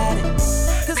 can't hide it.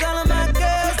 Cause all of my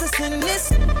girls listen to this,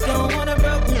 don't wanna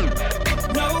rock you.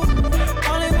 No,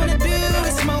 all they wanna do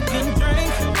is smoke and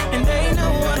drink. And they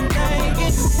know what I'm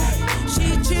thinking. She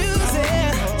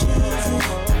choosing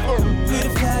with a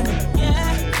flag,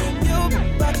 yeah.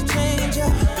 You about to change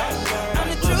up. I'm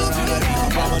the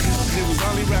truth, it was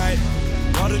only right.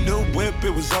 Bought a new whip,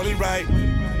 it was only right.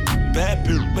 Bad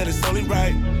bitch, man, it's only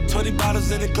right. 20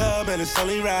 bottles in the club, man, it's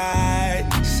only right.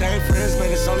 Same friends,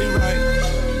 man, it's only right.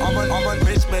 All my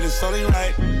bitch, man, it's only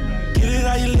right. Get it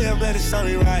how you live, man, it's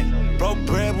only right. Broke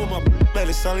bread with my man,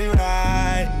 it's only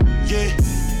right. Yeah,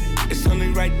 it's only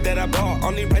right that I bought.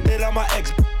 Only right that I'm my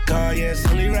ex car, yeah, it's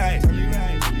only right.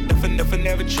 Nothing,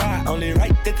 never try. Only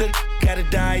right that the gotta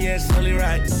die, yeah, it's only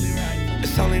right.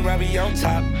 It's only right we on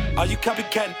top. All you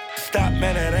copycat, stop,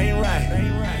 man, that ain't right.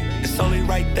 It's only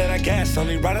right that I gas.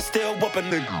 Only right I still whoopin'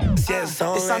 niggas. Yeah, it's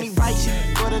only right you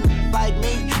put a like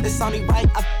me. It's only right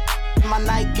I my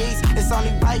Nikes. It's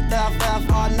only right that I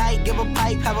fell all night. Give a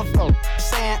pipe, have a flow.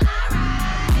 Saying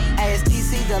ask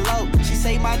GC the low. She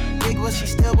say my big but she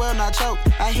still will not choke.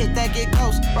 I hit that get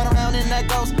ghost. Run around in that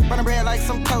ghost. Run around like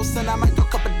some toast. And I might throw a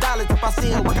couple dollars if I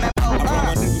see her working that pole. I brought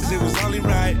my niggas, it was only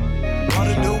right. Bought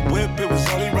a new whip, it was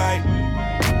only right.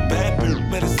 Bad bitch,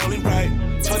 man, it's only right.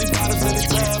 20 bottles in the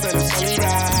club, man, it's only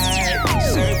right.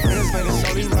 Same friends, man, it's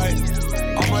only right.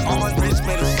 All my bitch,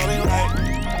 man, it's only right.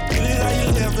 Get it how you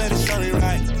live, man, it's only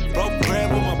right. Broke bread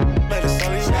with my man, it's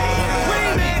only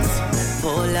right.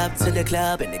 Pull up to the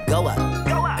club and it go up.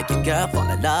 Make your girl fall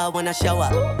in love when I show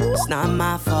up. It's not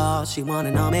my fault, she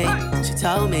wanna know me. She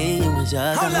told me it was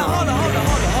just Hold on.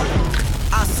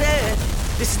 I said,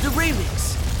 this is the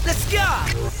remix. Let's go.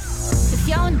 If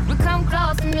y'all come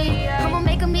close to me, I'ma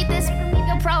make him eat this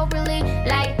appropriately.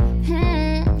 Like,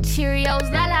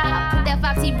 Cheerios, la la. Put that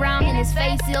Foxy Brown in his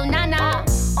face, ill nah.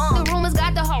 The rumors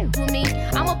got the hope with me.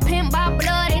 I'm a pimp by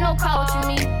blood, ain't no coaching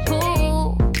me.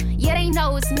 Ooh, yeah, they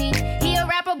know it's me. He a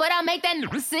rapper, but I make that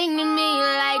sing to me.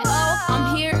 Like, oh,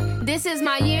 I'm here. This is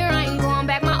my year. I ain't going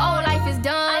back. My old life is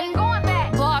done. I ain't going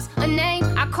back. Boss, a name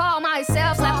I call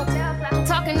myself. Like,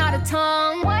 talking out of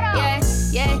tongue.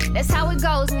 Yeah, that's how it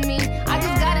goes with me. I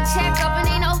just gotta check up and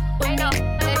ain't no with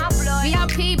me.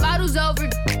 VIP bottles over.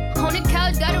 On the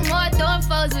couch, got them all throwing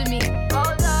foes with me.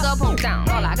 Up on down,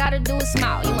 all I gotta do is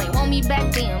smile. You ain't want me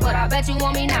back then, but I bet you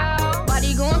want me now.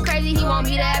 Body going crazy, he want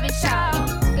me to have it shot.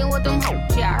 Fucking with them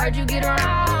hoes, yeah, I heard you get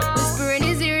around. Whisper in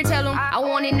his ear, tell him I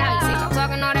want it now. You say I'm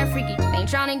talking all that freaky, ain't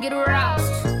trying to get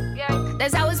aroused.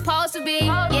 That's how it's supposed to be,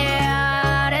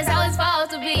 yeah. That's how it's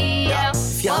supposed to be, yeah.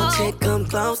 If your chick come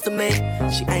close to me,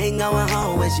 she ain't going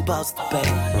home when she supposed to pay.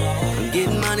 I'm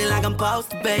getting money like I'm supposed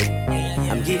to pay.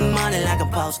 I'm getting money like I'm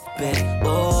supposed to pay.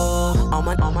 Oh, all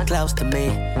my close to me,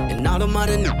 and all the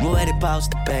money niggas where they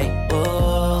supposed to pay.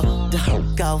 Oh, the hoe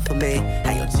go for me.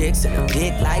 How your chicks in a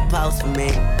dick like post for me.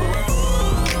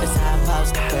 That's how I'm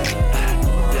supposed to pay.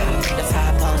 That's how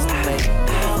I'm supposed to pay.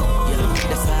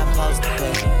 That's how I'm supposed to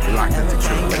pay. Locked into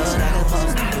Triple X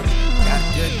Sounds. Got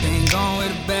a good thing going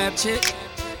with a bad chick.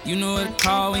 You know what to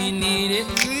call when you need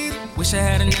it. Wish I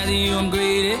had another you, I'm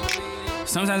greedy.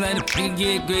 Sometimes I let the nigga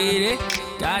get greedy.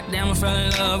 Goddamn, I fell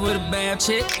in love with a bad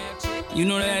chick. You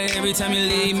know that every time you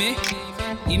leave me.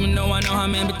 Even though I know how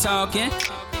men be talking,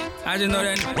 I just know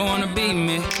that nigga wanna beat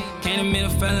me. Can't admit I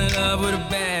fell in love with a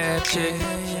bad chick.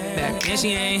 Back then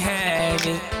she ain't have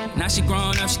it. Now she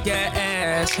grown up, she got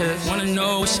ass hit. Wanna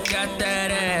know what she got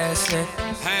that ass hit.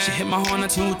 She hit my horn, I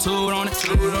toot on it.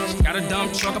 She got a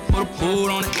dump truck, I put a boot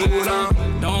on it.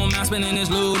 Don't mind spending this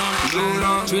loot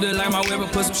on it. Treat it like my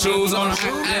whip, put some shoes on it.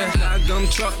 Yeah, got a dump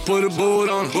truck, put a boot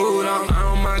on it. I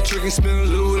don't mind tricking, spin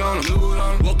loot on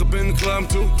it. Woke up in the club,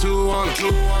 two on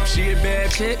it. She a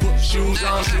bad chick, put shoes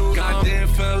on it. Goddamn,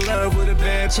 fell in love with a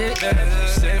bad chick.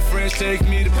 Said French, take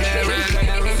me to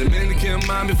Paris. Dominican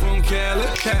mommy from Cali.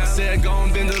 I said, go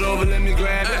and bend it over, let me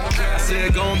grab it. I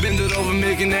said, go and bend it over,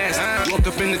 make it nasty. Woke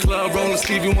up in the club, rolling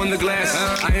Stevie Wonder glass.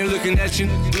 I ain't looking at you,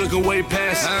 looking way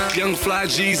past. Young fly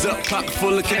G's up, pocket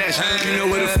full of cash. You know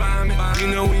where to find me, you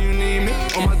know when you need me.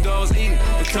 All my dogs eat,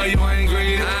 I tell you I ain't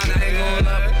greedy. I ain't gon'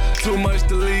 love it, too much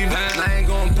to leave. I ain't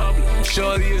gon' public,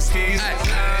 shorty is skis.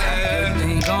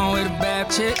 Everything going with a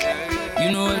bad chick.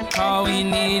 You know what to call when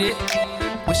you need it.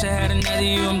 Wish I had another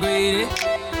you, I'm greedy.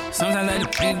 Sometimes I let the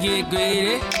nigga get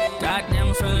greedy. Goddamn,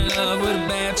 I fell in love with a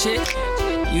bad chick.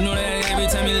 You know that every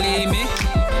time you leave me.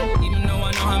 Even though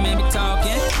I know how men be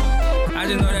talking, I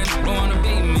just know that nigga wanna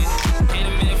beat me. Can't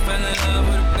admit I fell in love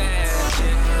with a bad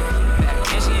chick. Back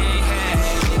then she ain't had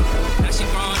it. Now she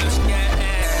grown up, she got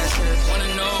ass. Wanna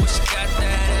know what she got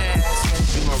that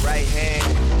ass. You my right hand,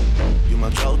 you my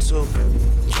go-to.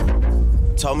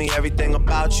 Told me everything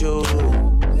about you.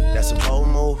 That's a bold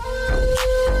move.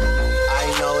 I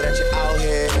know that you're out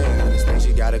here, there's things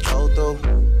you gotta go through.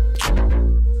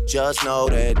 Just know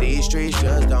that these streets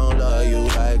just don't love you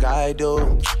like I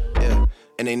do. Yeah,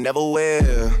 and they never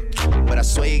will. But I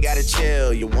swear you gotta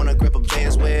chill. You wanna grip a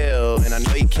Benz wheel, and I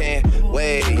know you can't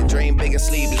wait. You dream big and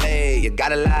sleep late. You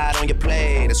got a lot on your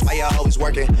plate. That's why you're always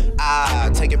working.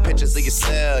 Taking pictures of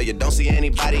yourself. You don't see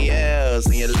anybody else,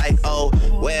 and you're like, oh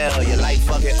well. You're like,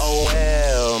 fuck it, oh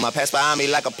well. My past behind me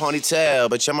like a ponytail,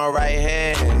 but you're my right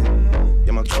hand.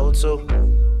 You're my go-to.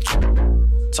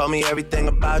 Told me everything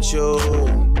about you.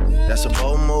 That's a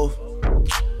bold move.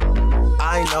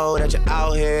 I know that you're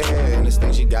out here, and there's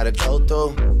things you gotta go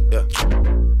through. Yeah.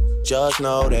 Just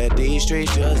know that these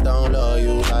streets just don't love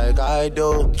you like I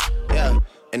do. Yeah,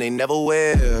 and they never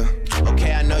will.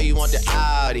 Okay, I know you want the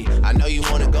Audi. I know you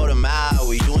wanna go to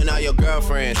Maui. You and all your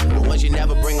girlfriends, the ones you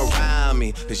never bring around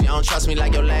me. Cause you don't trust me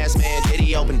like your last man. Did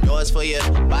he open doors for you?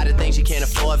 Buy the things you can't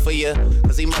afford for you?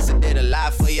 Cause he must've did a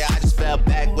lot for you. I just fell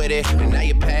back with it. And now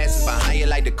your past is behind you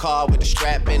like the car with the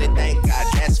strap in it. Thank God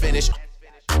that's finished.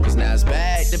 Cause now it's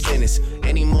back to business.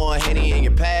 Any more Henny and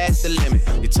you're past the limit.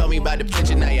 You told me about the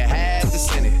picture, now you have to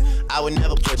send it. I would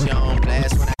never put you on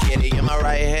blast when I get it. You're my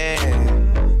right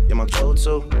hand, you're my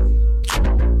go-to.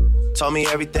 Told me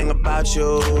everything about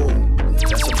you.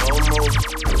 That's a bold move.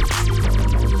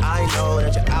 I know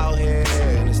that you're out here,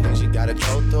 and there's things you gotta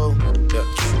go through.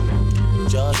 Yeah.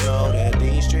 Just know that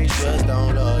these streets just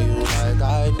don't love you like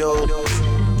I do.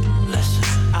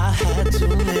 I had too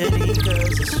many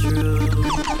girls, it's true.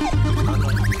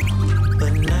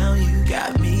 But now you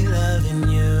got me loving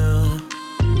you.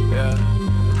 Yeah.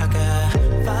 I got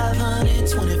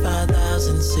 525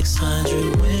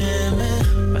 600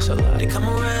 women. That's a lot. They come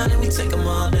around and we take them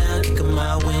all down, kick them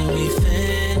out when we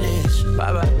finish.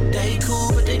 Bye-bye. They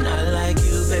cool, but they not like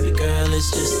you, baby girl, it's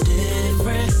just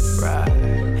different. Right.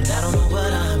 And I don't know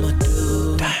what I'ma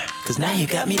do. Cause now you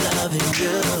got me loving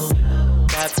you.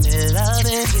 Got me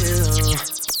loving you.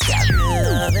 Got me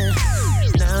loving.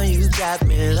 Now you got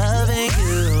me loving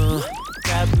you.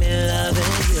 Got me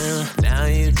loving you. Now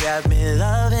you got me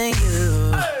loving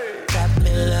you. Got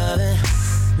me loving.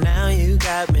 Now you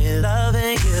got me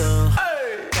loving you.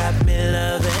 Got me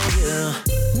loving you.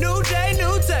 New day,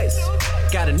 new taste.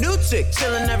 Got a new chick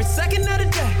chillin' every second of the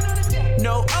day.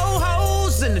 No old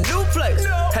hoes in the new place.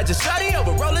 Had your shawty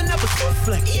over rolling up a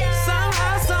souffle.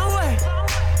 Somehow, someway,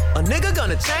 a nigga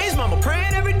gonna change, mama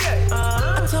praying every day.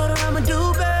 I told her I'ma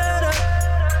do better,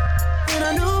 and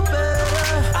I knew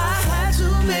better. I had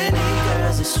too many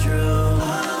girls, it's true.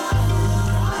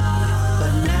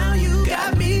 But now you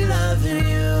got me loving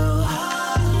you.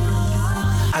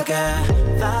 I got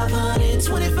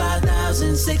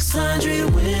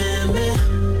 525,600 women.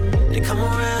 They come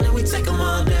around and we take them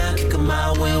all down, kick them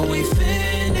out when we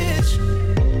finish.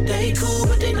 They cool,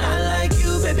 but they not like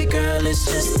you, baby girl, it's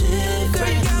just different. Girl,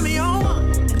 you got me on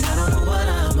one, and I don't know what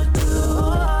I'ma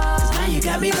do. Cause now you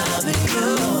got me loving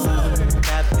you.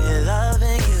 Got me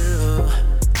loving you.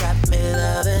 Got me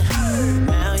loving.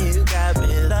 Now you got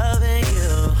me loving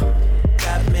you.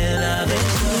 Got me loving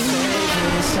your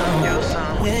favorite song.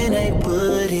 When they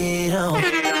put it on,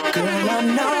 girl, I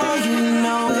know you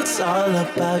know it's all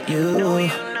about you.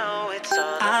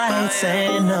 I ain't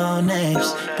saying no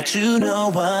names, but you know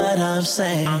what I'm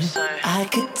saying. I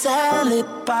could tell it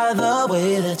by the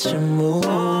way that you move.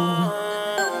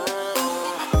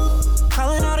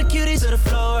 Calling all the cuties to the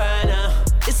floor right now.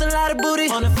 It's a lot of booty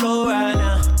on the floor right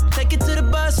now. Take it to the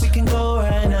bus, we can go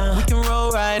right now. We can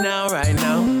roll right now, right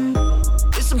now.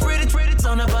 It's some pretty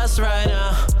on the bus right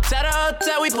now. At a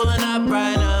hotel, we pulling up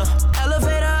right now.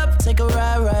 Elevator up, take a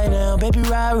ride right now. Baby,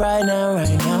 ride right now,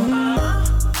 right now.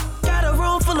 Got a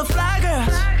room full of fly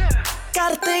girls.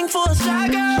 Got a thing for a shy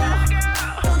girl.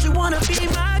 Don't you wanna be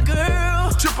my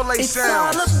girl? Triple A it's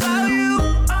sounds. All about you.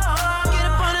 Get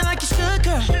up on it like you should,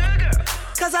 girl.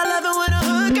 Cause I love it when a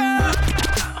hood girl.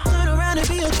 Turn around and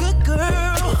be a good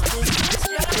girl.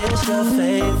 It's your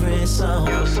favorite song.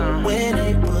 When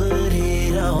they put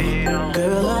it on.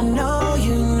 Girl, I know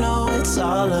you know it's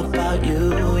all about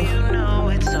you.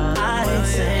 I ain't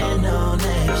saying no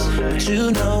names, but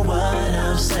you know what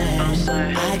I'm saying.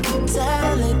 I can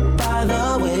tell it by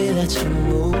the way that you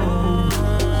move.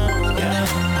 Yeah, I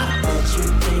bet you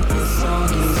think this song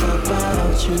is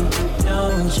about you,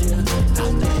 don't you? I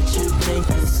bet you think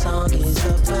this song is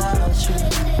about you.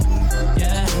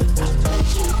 Yeah, I bet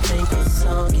you think this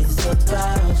song is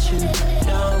about you,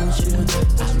 don't you? I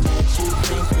bet you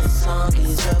think this song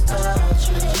is about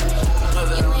you. You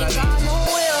ain't got no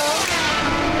will,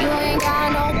 you ain't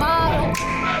got no bottle.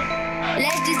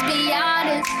 Let's just be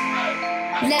honest,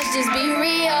 let's just be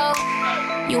real.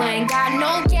 You ain't got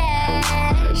no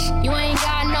cash, you ain't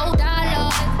got no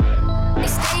dollars. They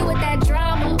stay with that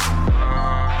drama.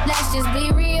 Let's just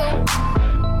be real.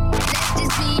 Let's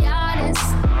just be honest.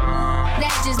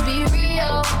 Let's just be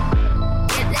real.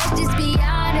 Yeah, let's just be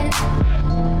honest.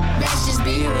 Let's just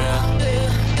be real.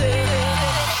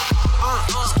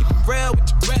 Just keep it real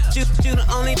with you. You the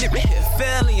only nigga here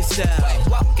feeling yourself.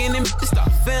 Walking in,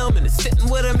 start filming and sitting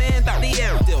with a man, thought the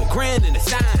air still grand in the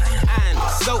sign. I know,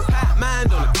 so hot,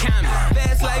 mind on the comment.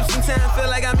 Fast life, sometimes feel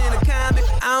like I'm in a comic.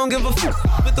 I don't give a fuck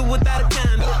with or without a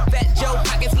condom. Fat Joe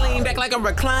pockets lean back like a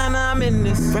recliner. I'm in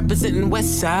this representing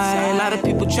West Side. A lot of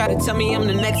people try to tell me I'm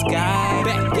the next guy.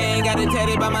 Back gang got it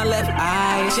tatted by my left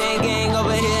eye. Chain gang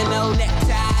over here, no neckties.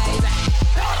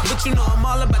 But you know I'm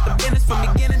all about the business from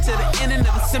beginning to the end. And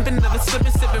never simping, never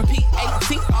slipping, sipping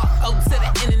P-A-T-R-O to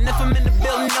the end. And if I'm in the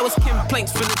building, know it's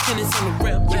complaints from the tenants on the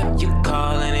real. You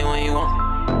call anyone you want.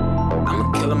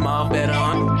 I'ma kill them all better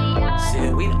on me.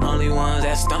 Shit, we the only ones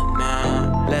that stunt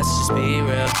now. Let's just be real.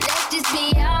 Let's just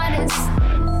be honest.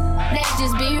 Let's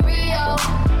just be real.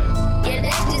 Yeah,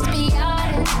 let's just be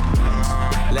honest.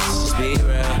 Let's just be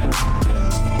real.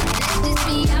 Let's just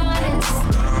be honest.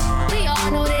 We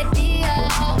all know that deal.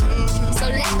 So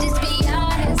let's just be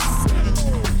honest.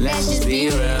 Let's just be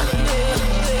real.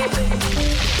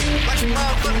 Watch your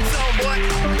motherfucking tone, boy.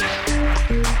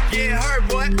 Yeah, hurt,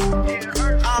 boy.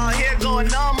 Here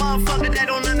going on, motherfucker that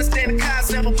don't understand the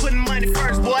concept of putting money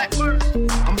first, boy.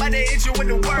 I'm about to hit you with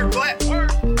the work, boy.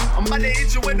 I'm about to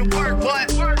hit you with the work, boy.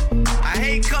 I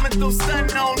hate coming through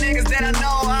stunting on niggas that I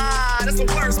know. That's the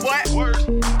worst, boy.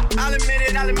 I'll admit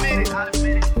it, I'll admit it.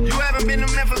 You haven't been to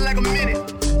Memphis like a minute.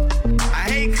 I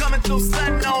hate coming through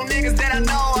stunting on niggas that I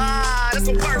know.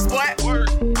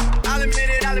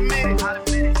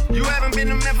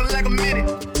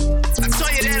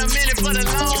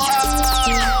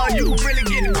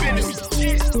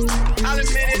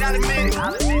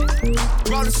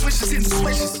 switches, hitting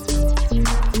switches.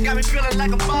 Got me feeling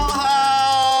like a ball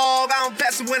hog. I don't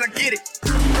pass it when I get it.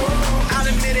 I'll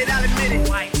admit it, I'll admit it.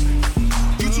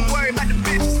 You too worried about the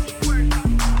bitches.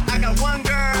 I got one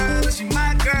girl, and she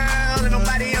my girl, and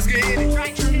nobody else can hit it.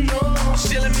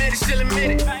 She'll admit it, she'll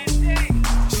admit it.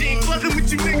 She ain't fucking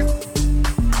with you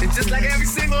niggas. And just like every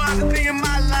single other thing in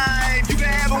my life, you can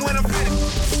have it when I'm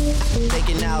finished.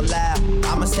 Thinking out loud,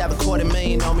 I must have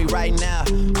 $250,000 on me right now.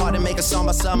 Hard to make a song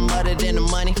about something other than the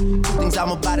money. Two things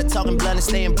I'm about to talking blunt and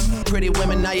staying. Pretty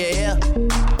women, are you here?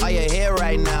 Are you here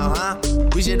right now, huh?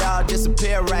 We should all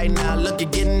disappear right now. Look, you're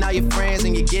getting all your friends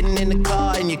and you're getting in the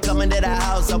car and you're coming to the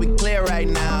house. Are we clear right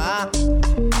now, huh?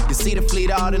 You see the fleet,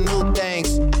 all the new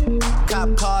things.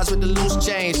 Cop cars with the loose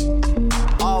change.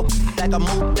 All like I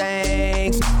move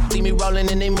things. See me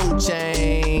rolling and they mood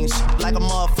change. Like a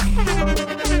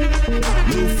motherfucker.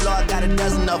 New floor, I got a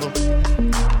dozen of them.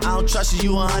 I don't trust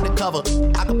you, you are undercover.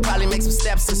 I could probably make some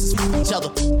stepsisters with each other.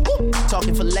 Woo.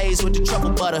 Talking fillets with the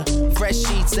truffle butter. Fresh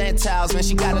sheets and towels, man,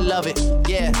 she gotta love it.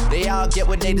 Yeah, they all get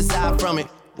what they desire from it.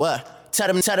 What?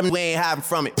 Tell them we ain't hiding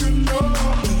from it.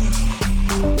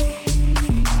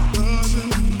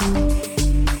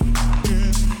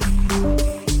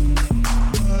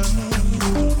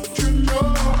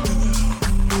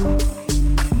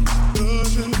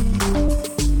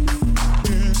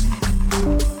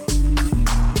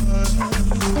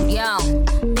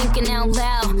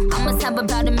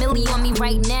 About $1 million on me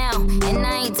right now. And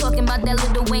I ain't talking about that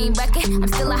Lil Wayne record. I'm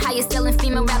still the highest selling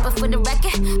female rapper for the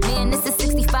record. Man, this is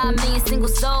 65 million single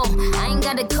soul. I ain't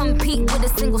gotta compete with a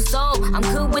single soul. I'm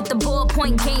good with the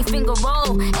ballpoint game, finger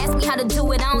roll. Ask me how to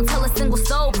do it, I don't tell a single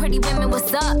soul. Pretty women,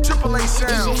 what's up? Triple A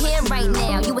sound. Is your hair right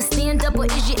now? You a stand up or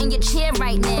is you in your chair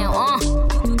right now?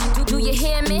 Do you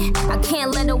hear me? I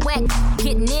can't let a whack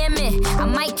get near me. I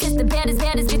might kiss the baddest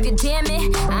if you damn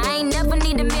it. I ain't never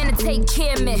need a man to take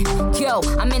care of me. Yo,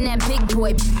 I'm in that big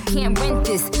boy, can't rent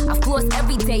this. I floss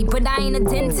every day, but I ain't a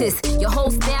dentist. Your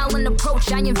whole style and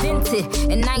approach I invented.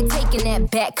 And I ain't taking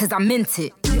that back, cause I meant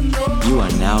it. You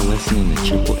are now listening to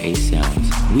Triple A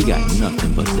Sounds. We got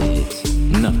nothing but the hits.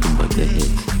 Nothing but the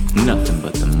hits. Nothing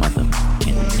but the mother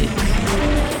and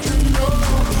hits.